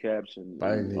biting kneecaps and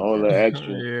all the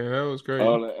extra. Yeah, that was great.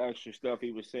 All the extra stuff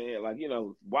he was saying. Like, you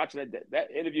know, watching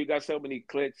that interview got so many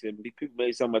clicks and people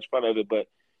made so much fun of it, but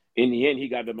in the end, he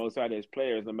got the most out of his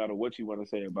players, no matter what you want to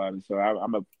say about it. So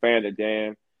I'm a fan of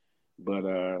Dan, but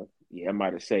yeah, I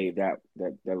might have saved that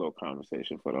little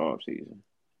conversation for the offseason.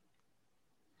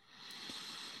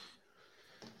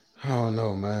 don't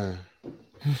know, man.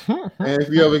 And if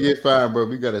you ever get fired, bro,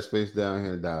 we got a space down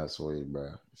here in Dallas for you,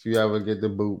 bro. If you ever get the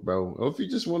boot, bro, or if you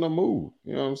just want to move,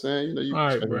 you know what I'm saying? You know, you All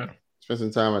right, bro. spend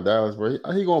some time in Dallas, bro.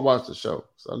 He gonna watch the show,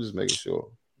 so I'm just making sure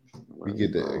we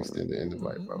get the extended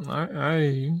invite, bro.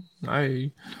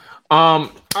 All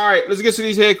right, let's get to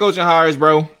these head coaching hires,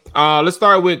 bro. Let's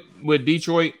start with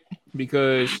Detroit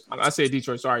because I say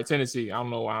Detroit. Sorry, Tennessee. I don't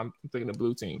know why I'm thinking of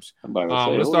blue teams.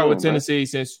 Let's start with Tennessee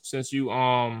since you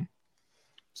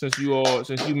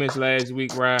mentioned last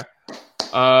week, right?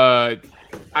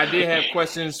 I did have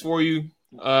questions for you,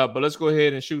 but let's go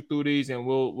ahead and shoot through these, and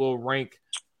we'll rank.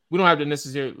 We don't have to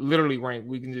necessarily literally rank.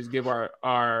 We can just give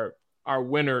our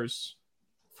winners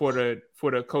for the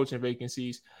coaching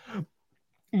vacancies.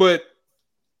 But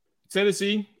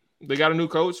Tennessee, they got a new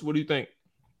coach. What do you think?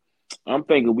 I'm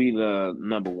thinking we the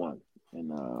number one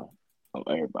in of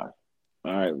everybody.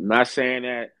 All right, not saying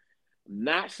that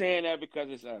because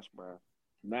it's us, bro.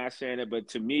 Not saying that, but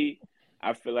to me,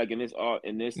 I feel like in this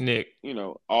Nick,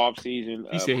 off season.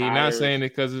 He said he's not saying it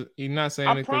because he's not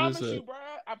saying it because it's you, bro.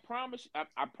 I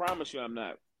promise you, I'm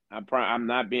not. I'm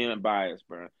not being biased,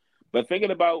 bro. But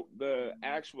thinking about the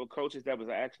actual coaches that was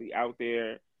actually out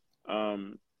there,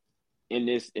 in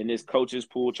this coaches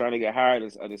pool trying to get hired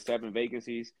as the 7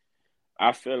 vacancies,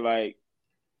 I feel like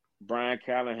Brian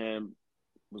Callahan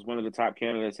was one of the top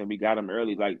candidates, and we got him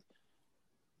early. Like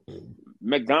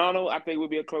McDonald, I think would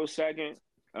be a close second.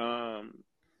 But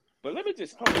let me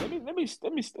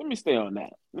stay on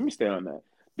that. Let me stay on that.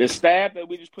 The staff that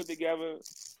we just put together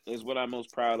is what I'm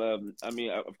most proud of. I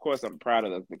mean, of course, I'm proud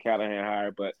of the Callahan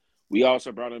hire, but we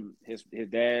also brought him his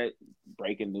dad.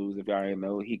 Breaking news, if y'all didn't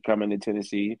know, he coming to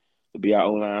Tennessee to be our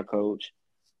O-line coach.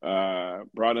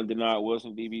 Brought in Denard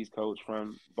Wilson, DB's coach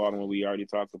from Baltimore. We already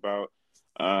talked about.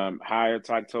 Hired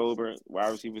Ty Tolbert,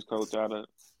 wide receivers coach out of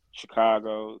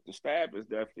Chicago. The staff is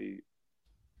definitely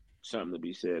something to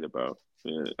be said about.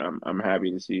 I'm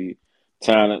happy to see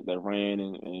talent that Rand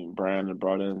and Brian have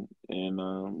brought in,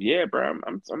 and yeah, bro,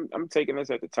 I'm taking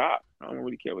this at the top. I don't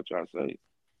really care what y'all say.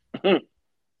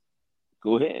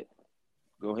 Go ahead,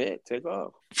 take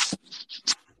off.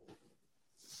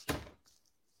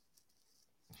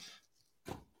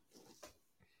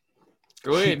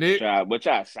 Go ahead, Nick. But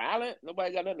y'all silent?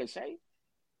 Nobody got nothing to say?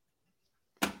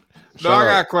 No, I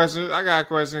got questions.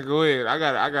 Go ahead. I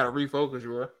got to refocus,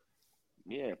 bro.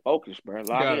 Yeah, focus, bro.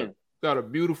 Lock in. Got a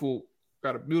beautiful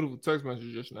text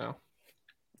message just now.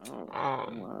 Oh,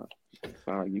 wow.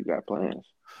 Sound like you got plans.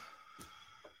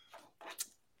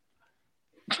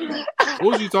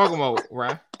 What was you talking about,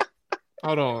 Ryan?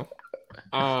 Hold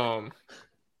on.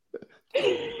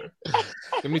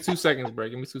 Give me 2 seconds, bro.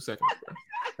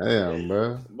 Damn,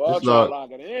 bro. Just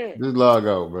log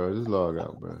out, bro.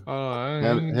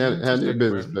 Handle your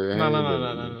business, player.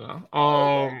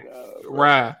 No.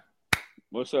 Ryan.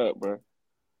 What's up, bro?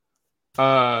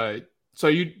 So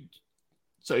you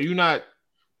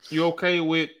okay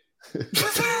with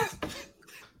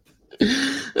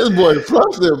this boy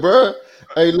flustered, bro?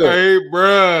 Hey, look.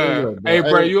 Hey,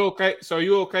 bro. You okay? So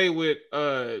you okay with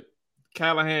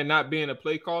Callahan not being a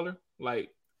play caller, like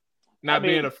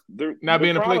being a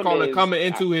play caller coming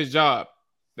into his job?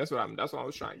 That's what I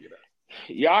was trying to get at.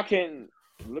 Y'all can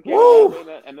look at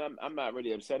it, and I'm not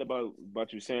really upset about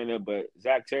you saying that, but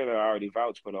Zach Taylor already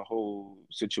vouched for the whole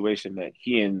situation that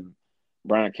he and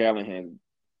Brian Callahan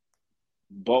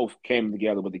both came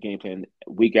together with the game plan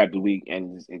week after week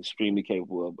and is extremely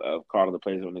capable of calling the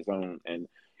plays on his own. And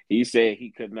he said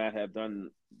he could not have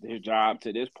done his job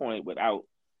to this point without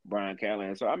Brian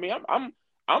Callahan. So I mean,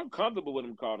 I'm comfortable with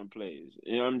him calling plays.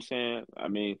 You know what I'm saying? I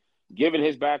mean, given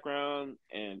his background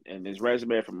and his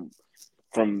resume from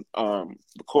the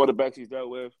quarterbacks he's dealt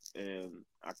with, and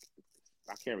I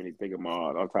can't really think of them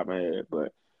all off the top of my head,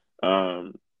 but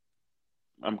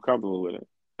I'm comfortable with it.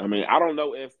 I mean, I don't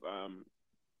know if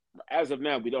as of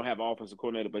now we don't have offensive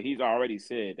coordinator, but he's already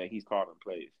said that he's calling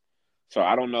plays. So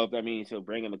I don't know if that means he'll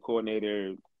bring in the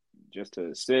coordinator just to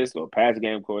assist, or pass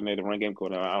game coordinator, run game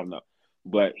coordinator. I don't know,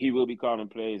 but he will be calling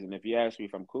plays. And if you ask me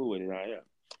if I'm cool with it, I am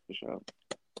for sure.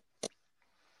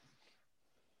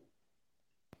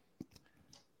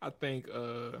 I think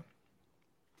the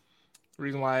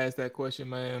reason why I asked that question,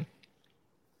 man,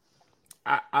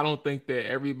 I don't think that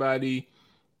everybody,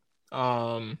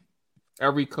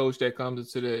 every coach that comes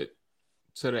into the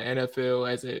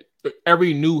NFL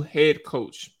every new head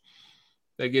coach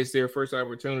that gets their first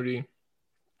opportunity,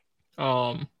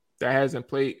 that hasn't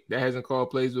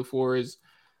called plays before is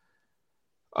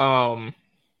a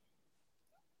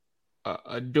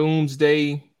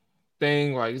doomsday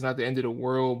thing. Like, it's not the end of the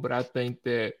world, but I think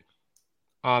that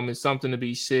is something to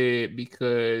be said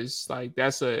because like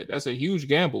that's a huge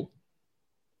gamble.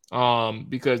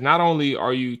 Because not only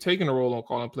are you taking a role on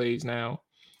calling plays now,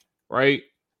 right?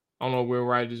 I don't know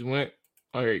where I just went.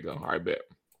 Oh, here you go. All right, bet.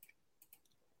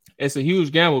 It's a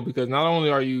huge gamble because not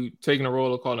only are you taking a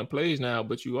role of calling plays now,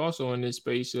 but you also in this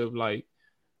space of like,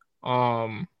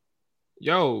 I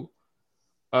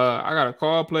gotta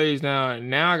call plays now, and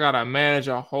now I gotta manage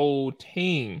a whole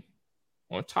team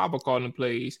on top of calling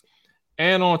plays,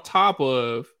 and on top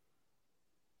of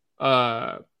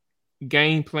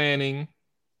game planning,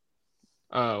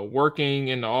 working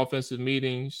in the offensive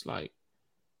meetings, like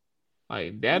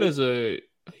that is a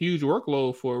huge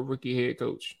workload for a rookie head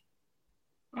coach.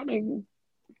 I mean,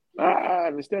 I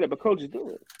understand it, but coaches do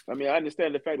it. I mean, I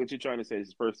understand the fact that you're trying to say it's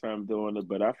his first time doing it,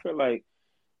 but I feel like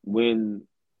when,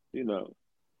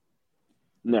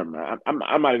 never mind.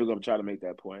 I'm not even going to try to make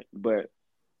that point. But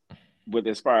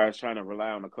as far as trying to rely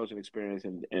on the coaching experience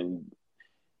and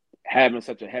having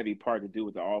such a heavy part to do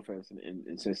with the offense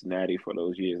in Cincinnati for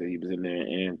those years that he was in there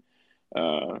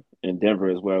and in Denver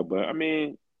as well. But, I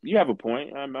mean, you have a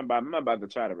point. I'm not about to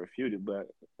try to refute it, but,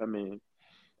 I mean,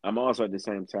 I'm also at the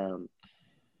same time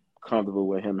comfortable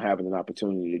with him having an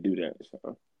opportunity to do that.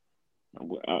 So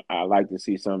I like to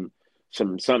see something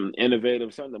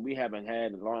innovative, something that we haven't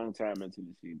had in a long time in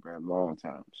Tennessee, bro, long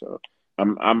time. So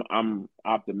I'm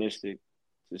optimistic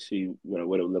to see what it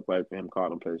would look like for him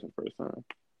calling plays for the first time.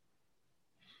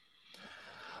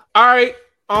 All right,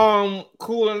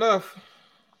 cool enough.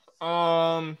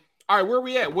 All right, where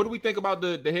we at? What do we think about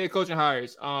the head coaching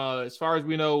hires? As far as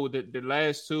we know, the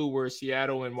last two were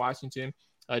Seattle and Washington.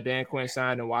 Dan Quinn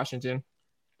signed in Washington.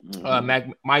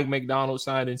 Mike McDonald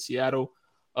signed in Seattle.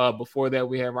 Before that,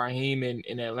 we have Raheem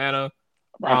in Atlanta.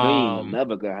 Raheem,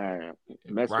 another good hire.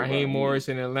 Raheem Morris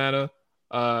in Atlanta.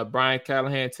 Brian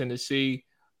Callahan, Tennessee.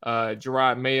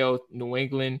 Gerard Mayo, New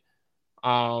England.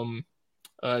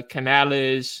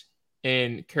 Canales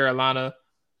in Carolina.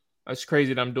 It's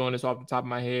crazy that I'm doing this off the top of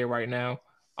my head right now.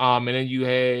 And then you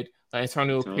had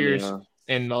Antonio Pierce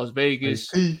in Las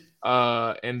Vegas.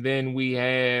 And then we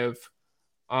have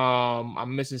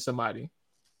I'm missing somebody.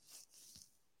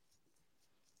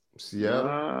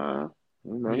 Seattle.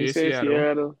 He said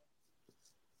Seattle.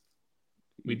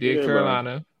 We did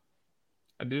Carolina.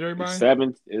 I did everybody?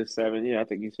 It's seven. Yeah, I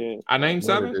think you said. I named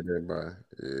 7? Did everybody.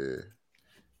 Yeah.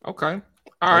 Okay.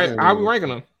 All right. How we ranking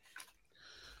them?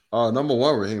 Number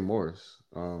 1, Raheem Morris.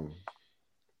 In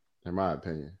my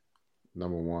opinion,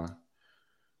 number 1.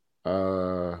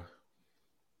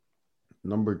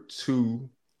 Number 2.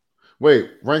 Wait,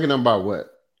 ranking them by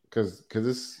what? Because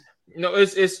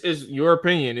it's your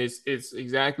opinion. It's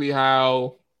exactly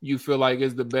how you feel like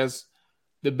is the best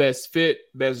fit,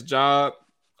 best job.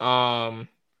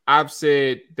 I've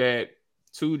said that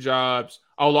 2 jobs.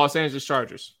 Oh, Los Angeles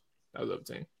Chargers. That was the other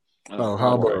team.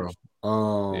 Harbaugh.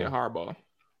 Harbaugh.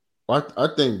 I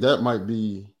think that might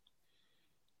be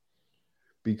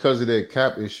because of their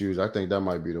cap issues. I think that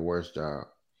might be the worst job,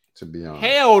 to be honest.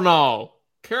 Hell no,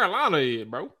 Carolina is,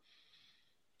 bro.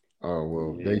 Oh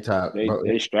well, they tied.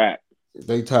 They strapped.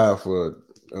 They tied for.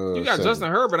 You got 7. Justin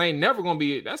Herbert. Ain't never gonna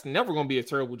be. That's never gonna be a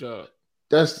terrible job.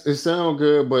 It sounds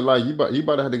good, but like you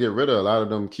about to have to get rid of a lot of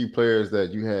them key players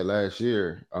that you had last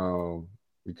year,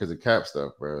 because of cap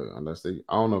stuff, bro. Unless I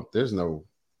don't know if there's no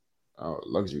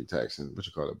luxury tax and what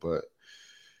you call it, but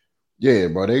yeah,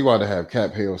 bro, they want to have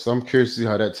cap hell. So I'm curious to see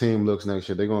how that team looks next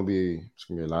year. It's gonna be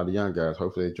a lot of young guys.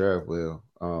 Hopefully they draft well.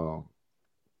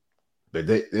 But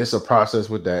it's a process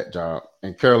with that job.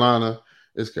 And Carolina,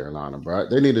 bro.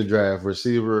 They need to draft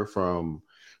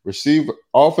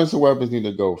offensive weapons need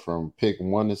to go from pick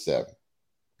 1 to 7.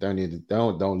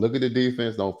 Don't look at the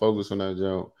defense. Don't focus on that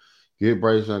jump. Get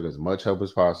Bryce Young as much help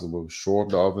as possible. Shore up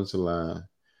the offensive line,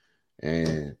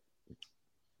 and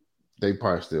they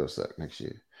probably still suck next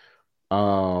year.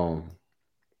 I'm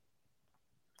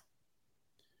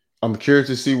curious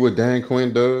to see what Dan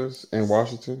Quinn does in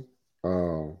Washington.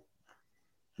 I'm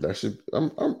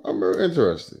very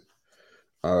interested.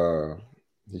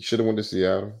 He should have went to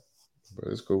Seattle,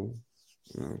 but it's cool.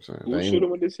 You know what I'm saying? Who should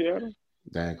have went to Seattle?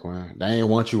 Dan Quinn. They ain't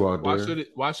want you out there.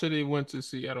 Why should he went to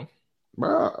Seattle?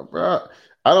 Bro,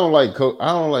 I don't like. I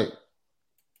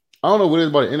don't know what it is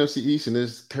about the NFC East and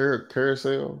this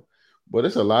carousel, but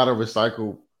it's a lot of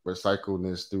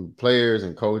recycledness through players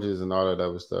and coaches and all that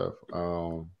other stuff.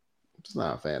 I'm just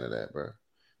not a fan of that, bro.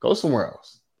 Go somewhere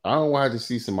else. I don't want to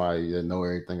see somebody that know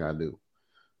everything I do.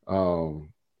 So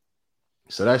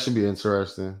that should be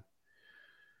interesting.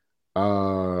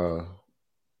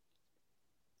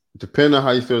 Depending on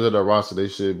how you feel that the roster,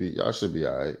 y'all should be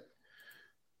all right.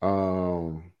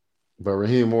 But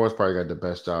Raheem Morris probably got the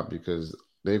best job because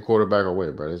they quarterback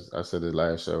away, bro. I said it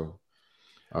last show.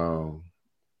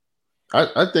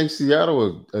 I think Seattle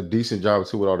will a decent job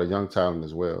too with all the young talent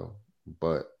as well,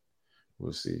 but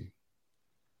we'll see.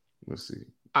 We'll see.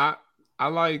 I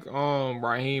like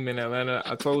Raheem in Atlanta.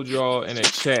 I told y'all in a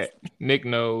chat. Nick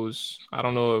knows. I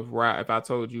don't know if I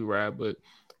told you, Rab, but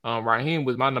Raheem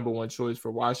was my number one choice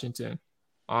for Washington.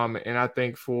 And I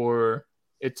think for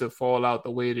it to fall out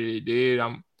the way that it did,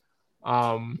 I'm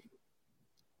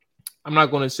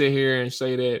not going to sit here and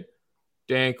say that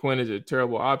Dan Quinn is a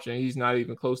terrible option. He's not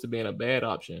even close to being a bad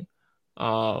option.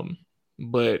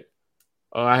 But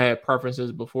I had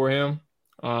preferences before him.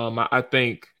 I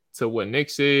think to what Nick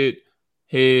said,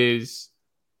 his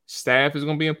staff is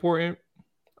going to be important.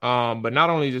 But not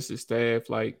only just his staff,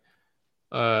 like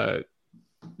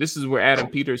this is where Adam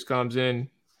Peters comes in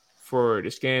for the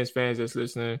Scans fans that's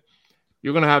listening.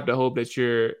 You're going to have to hope that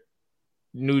your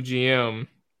new GM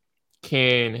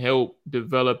can help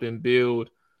develop and build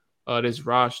this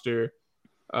roster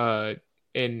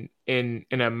in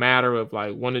a matter of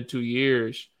like 1 to 2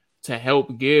 years to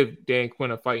help give Dan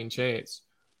Quinn a fighting chance.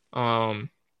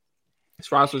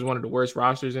 This roster is one of the worst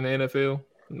rosters in the NFL,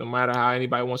 no matter how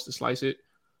anybody wants to slice it.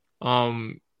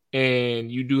 And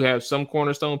you do have some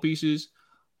cornerstone pieces,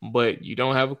 but you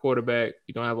don't have a quarterback,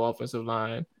 you don't have an offensive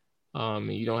line,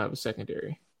 and you don't have a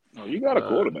secondary. No, you got a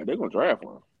quarterback. They're gonna draft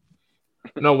one.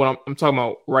 No, what I'm talking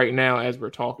about right now as we're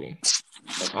talking.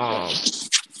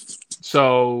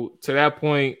 So to that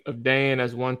point of Dan,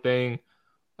 that's one thing.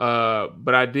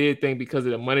 But I did think because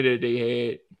of the money that they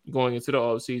had going into the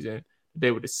offseason,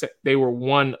 they were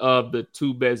one of the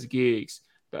 2 best gigs.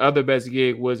 The other best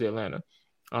gig was Atlanta.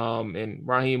 And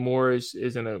Raheem Morris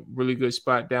is in a really good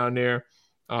spot down there.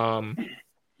 The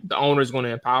owner is going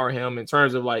to empower him in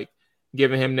terms of like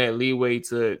giving him that leeway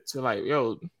to like,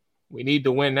 yo, we need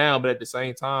to win now, but at the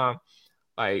same time,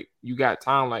 like you got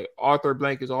time. Like Arthur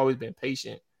Blank has always been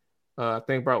patient. I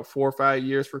think about 4 or 5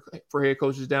 years for head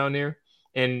coaches down there,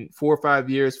 and 4 or 5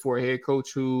 years for a head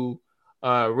coach who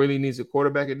really needs a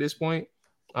quarterback at this point.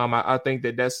 I think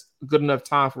that's good enough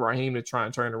time for Raheem to try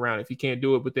and turn it around. If he can't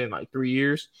do it within like 3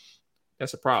 years,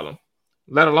 that's a problem.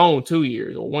 Let alone 2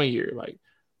 years or 1 year. Like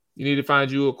you need to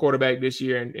find you a quarterback this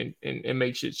year and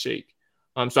make shit shake.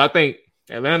 So I think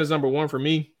Atlanta's number 1 for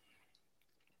me.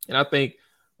 And I think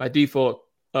by default,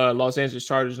 Los Angeles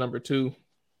Chargers number 2.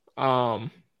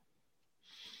 Number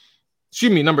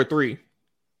 3.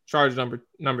 Chargers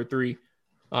number 3.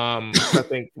 I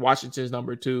think Washington's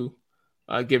number 2,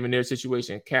 given their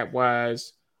situation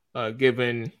cap-wise,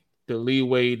 given the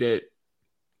leeway that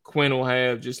Quinn will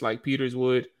have, just like Peters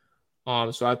would.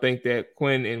 So I think that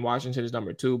Quinn in Washington is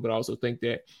number 2, but I also think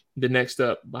that the next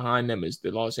up behind them is the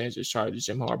Los Angeles Chargers,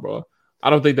 Jim Harbaugh. I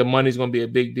don't think the money's going to be a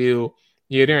big deal.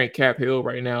 Yeah, they're in Cap Hill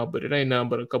right now, but it ain't nothing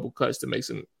but a couple cuts to make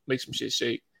some shit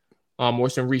shake. Or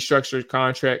some restructured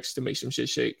contracts to make some shit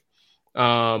shake.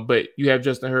 But you have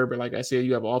Justin Herbert, like I said,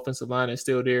 you have an offensive line that's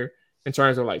still there in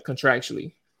terms of like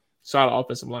contractually solid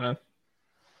offensive line.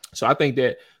 So I think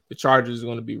that the Chargers are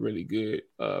going to be really good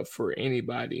for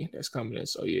anybody that's coming in.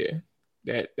 So yeah,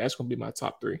 that's going to be my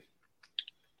top 3.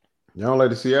 You don't like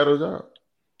the Seattle job?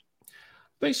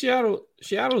 I think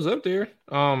Seattle's up there.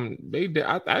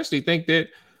 I actually think that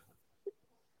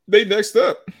they next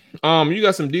up. You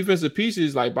got some defensive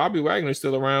pieces like Bobby Wagner's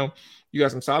still around. You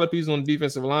got some solid pieces on the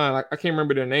defensive line. I can't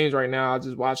remember their names right now. I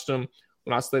just watched them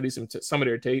when I studied some of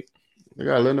their tape. They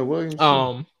got Leonard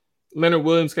Williams. Leonard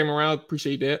Williams came around.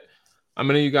 Appreciate that. I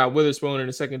mean, you got Witherspoon in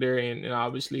the secondary, and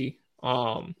obviously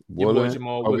your boy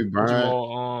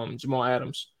Jamal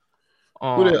Adams.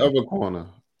 Who that other corner?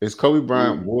 It's Kobe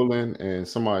Bryant, Woolen, and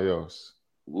somebody else.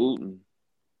 Wooten.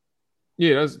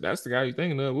 Yeah, that's the guy you're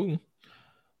thinking of, Wooten.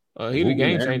 He the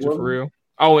game changer for real.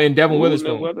 Oh, and Devin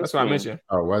Witherspoon. That's what I mentioned.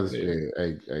 Oh, Witherspoon.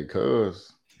 Hey,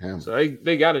 cuz. So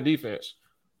they got a defense.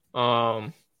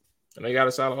 And they got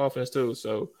a solid offense too.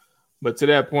 So, but to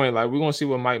that point, like we're gonna see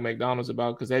what Mike McDonald's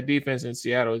about, because that defense in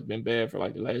Seattle has been bad for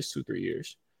like the last 2-3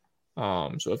 years.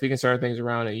 So if he can turn things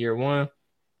around in year 1,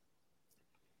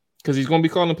 because he's gonna be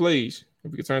calling plays.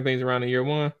 If we can turn things around in year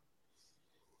 1,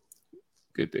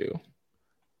 good deal.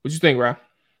 What you think, Ralph?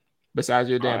 Besides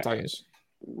your damn Titans.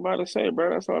 I'm about to say, bro.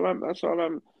 That's all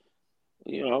I'm.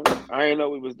 You know, I ain't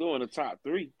know we was doing the top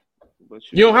 3. But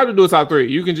you don't have to do a top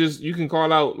 3. You can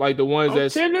call out like the ones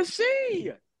that's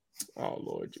Tennessee. Oh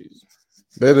Lord Jesus.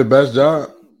 They're the best job.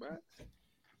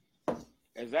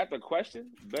 Is that the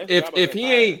question? If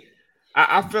he ain't,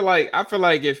 I feel like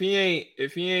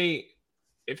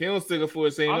if he don't stick up for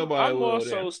it, ain't nobody will.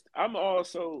 I'm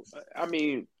also. I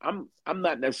mean, I'm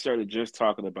not necessarily just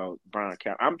talking about Brian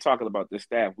Cap. I'm talking about the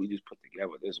staff we just put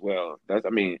together as well.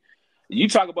 You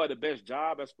talk about the best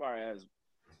job as far as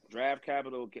draft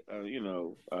capital,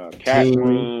 cap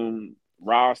room,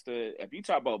 roster. If you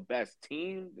talk about best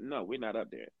team, no, we're not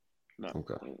up there. No.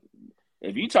 Okay.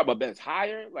 If you talk about best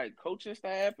hire, like coaching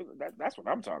staff, that's what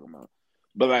I'm talking about.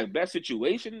 But like best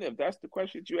situation, if that's the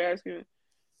question you're asking,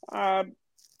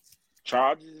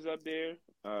 Chargers is up there.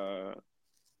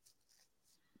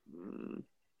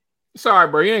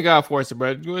 Sorry, bro. You ain't got to force it,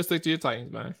 bro. You want to stick to your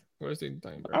Titans, man. Bro.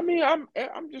 I mean, I'm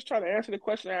just trying to answer the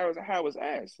question how it was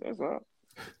asked. That's all.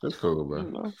 That's cool,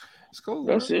 bro. It's cool.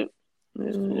 That's bro. it.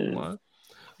 It's cool, man.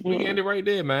 We can end it right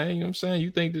there, man. You know what I'm saying? You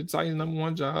think the Titans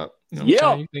 #1 job? You know what I'm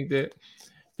saying? You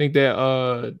think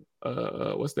that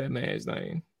what's that man's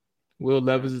name? Will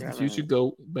Levis is the future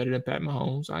GOAT, better than Pat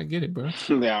Mahomes. I get it, bro.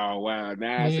 No, wow.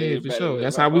 Nah, yeah, for sure.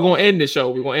 That's how we're gonna end the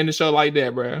show. We're gonna end the show like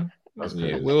that, bro.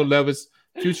 Yeah, Will Levis,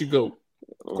 future GOAT.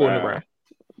 According to Brian.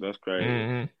 That's crazy.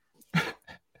 Mm-hmm.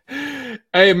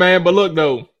 Hey, man, but look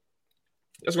though,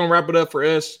 that's gonna wrap it up for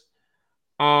us.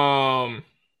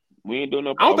 We ain't doing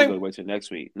no. I don't think wait till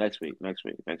next week. You talking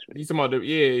about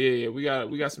yeah. We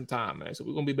got some time, man. So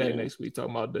we're gonna be back next week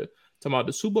talking about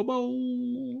the Super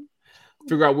Bowl.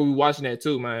 Figure out what we watching that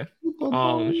too, man.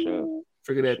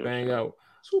 Figure that thing out.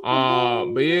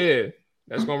 But yeah,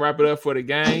 that's gonna wrap it up for the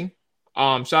gang.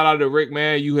 Shout out to Rick,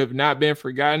 man. You have not been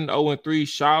forgotten. 0-3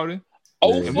 shouting.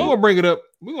 And we're gonna bring it up.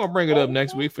 We're gonna bring it up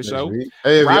next week for sure.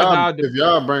 Hey, if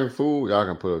y'all bring food, y'all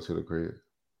can put it to the crib.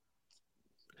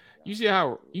 You see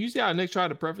how Nick tried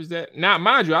to preface that? Now,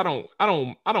 mind you, I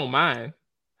don't mind.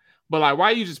 But like,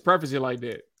 why you just preface it like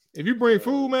that? If you bring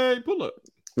food, man, pull up.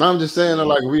 No, I'm just saying that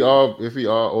like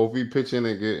if we pitch in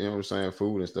and get, you know what I'm saying,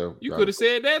 food and stuff. You could have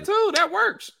said that too. That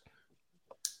works.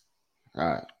 All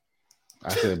right. I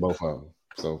said both of them.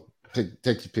 So take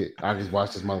your pick. I just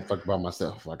watch this motherfucker by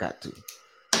myself. I got to.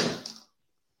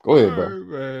 Go ahead, bro.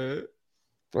 Man.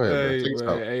 Go ahead,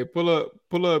 bro. Hey,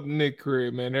 pull up Nick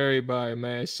crib, man. Everybody,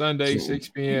 man. Sunday, 6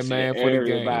 p.m., man, for the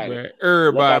game, bro.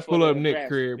 Everybody, pull up Nick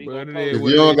crib, bro. If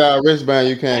you don't got a wristband,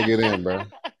 you can't get in, bro.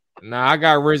 Nah, I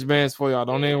got wristbands for y'all.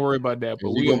 Don't even worry about that. But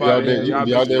we gonna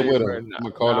be out there with him. I'm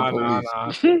gonna call the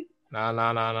police.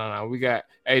 Nah. We got.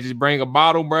 Hey, just bring a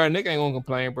bottle, bro. Nick ain't gonna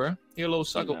complain, bro. He a little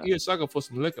sucker. He a sucker for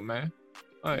some liquor, man.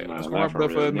 All right, let's wrap it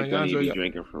up for us, man. Y'all enjoy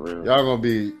drinking for real. Y'all gonna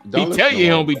be. He tell you he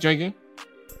don't be drinking.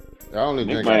 Y'all only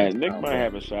Nick drink. Nick might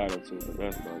have a shot or two, but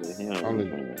that's about it. He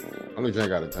only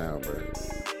drink out of town, bro.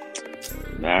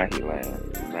 Nah, he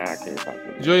lying. Nah, I can't talk to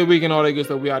him. Enjoy your weekend, all that good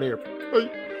stuff. We out here.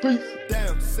 Peace.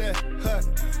 Down, set, hut.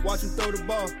 Watch him throw the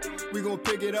ball. We gon'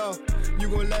 pick it off. You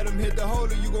gon' let him hit the hole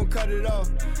or you gon' cut it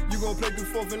off. You gon' play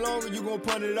through 4th and long or you gon'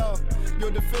 punt it off. Your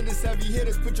defenders, heavy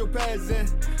hitters, put your pads in.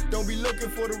 Don't be looking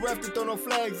for the ref to throw no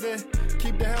flags in.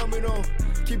 Keep the helmet on.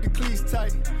 Keep the cleats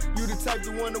tight. You the type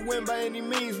to want to win by any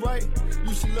means, right?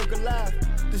 You should look alive.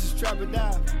 This is Trap or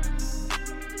Dive.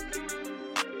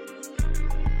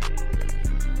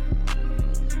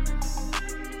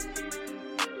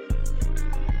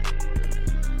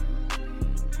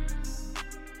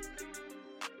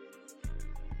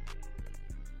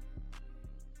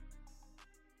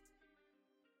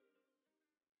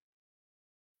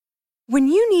 When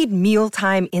you need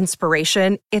mealtime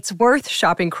inspiration, it's worth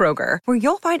shopping Kroger, where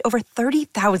you'll find over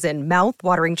 30,000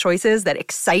 mouth-watering choices that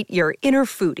excite your inner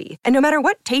foodie. And no matter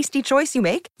what tasty choice you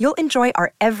make, you'll enjoy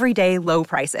our everyday low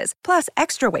prices, plus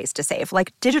extra ways to save,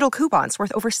 like digital coupons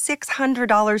worth over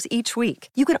 $600 each week.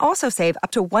 You can also save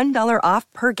up to $1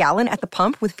 off per gallon at the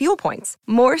pump with fuel points.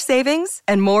 More savings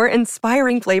and more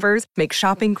inspiring flavors make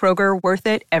shopping Kroger worth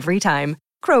it every time.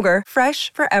 Kroger,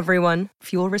 fresh for everyone.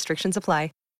 Fuel restrictions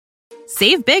apply.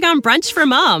 Save big on brunch for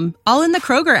mom, all in the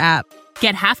Kroger app.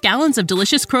 Get half gallons of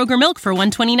delicious Kroger milk for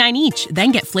 $1.29 each.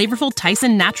 Then get flavorful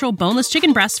Tyson natural boneless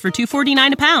chicken breasts for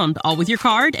 $2.49 a pound, all with your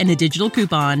card and a digital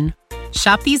coupon.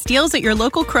 Shop these deals at your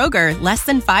local Kroger, less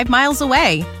than 5 miles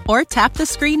away. Or tap the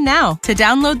screen now to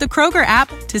download the Kroger app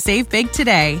to save big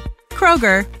today.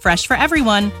 Kroger, fresh for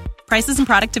everyone. Prices and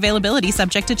product availability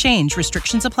subject to change.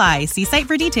 Restrictions apply. See site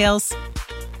for details.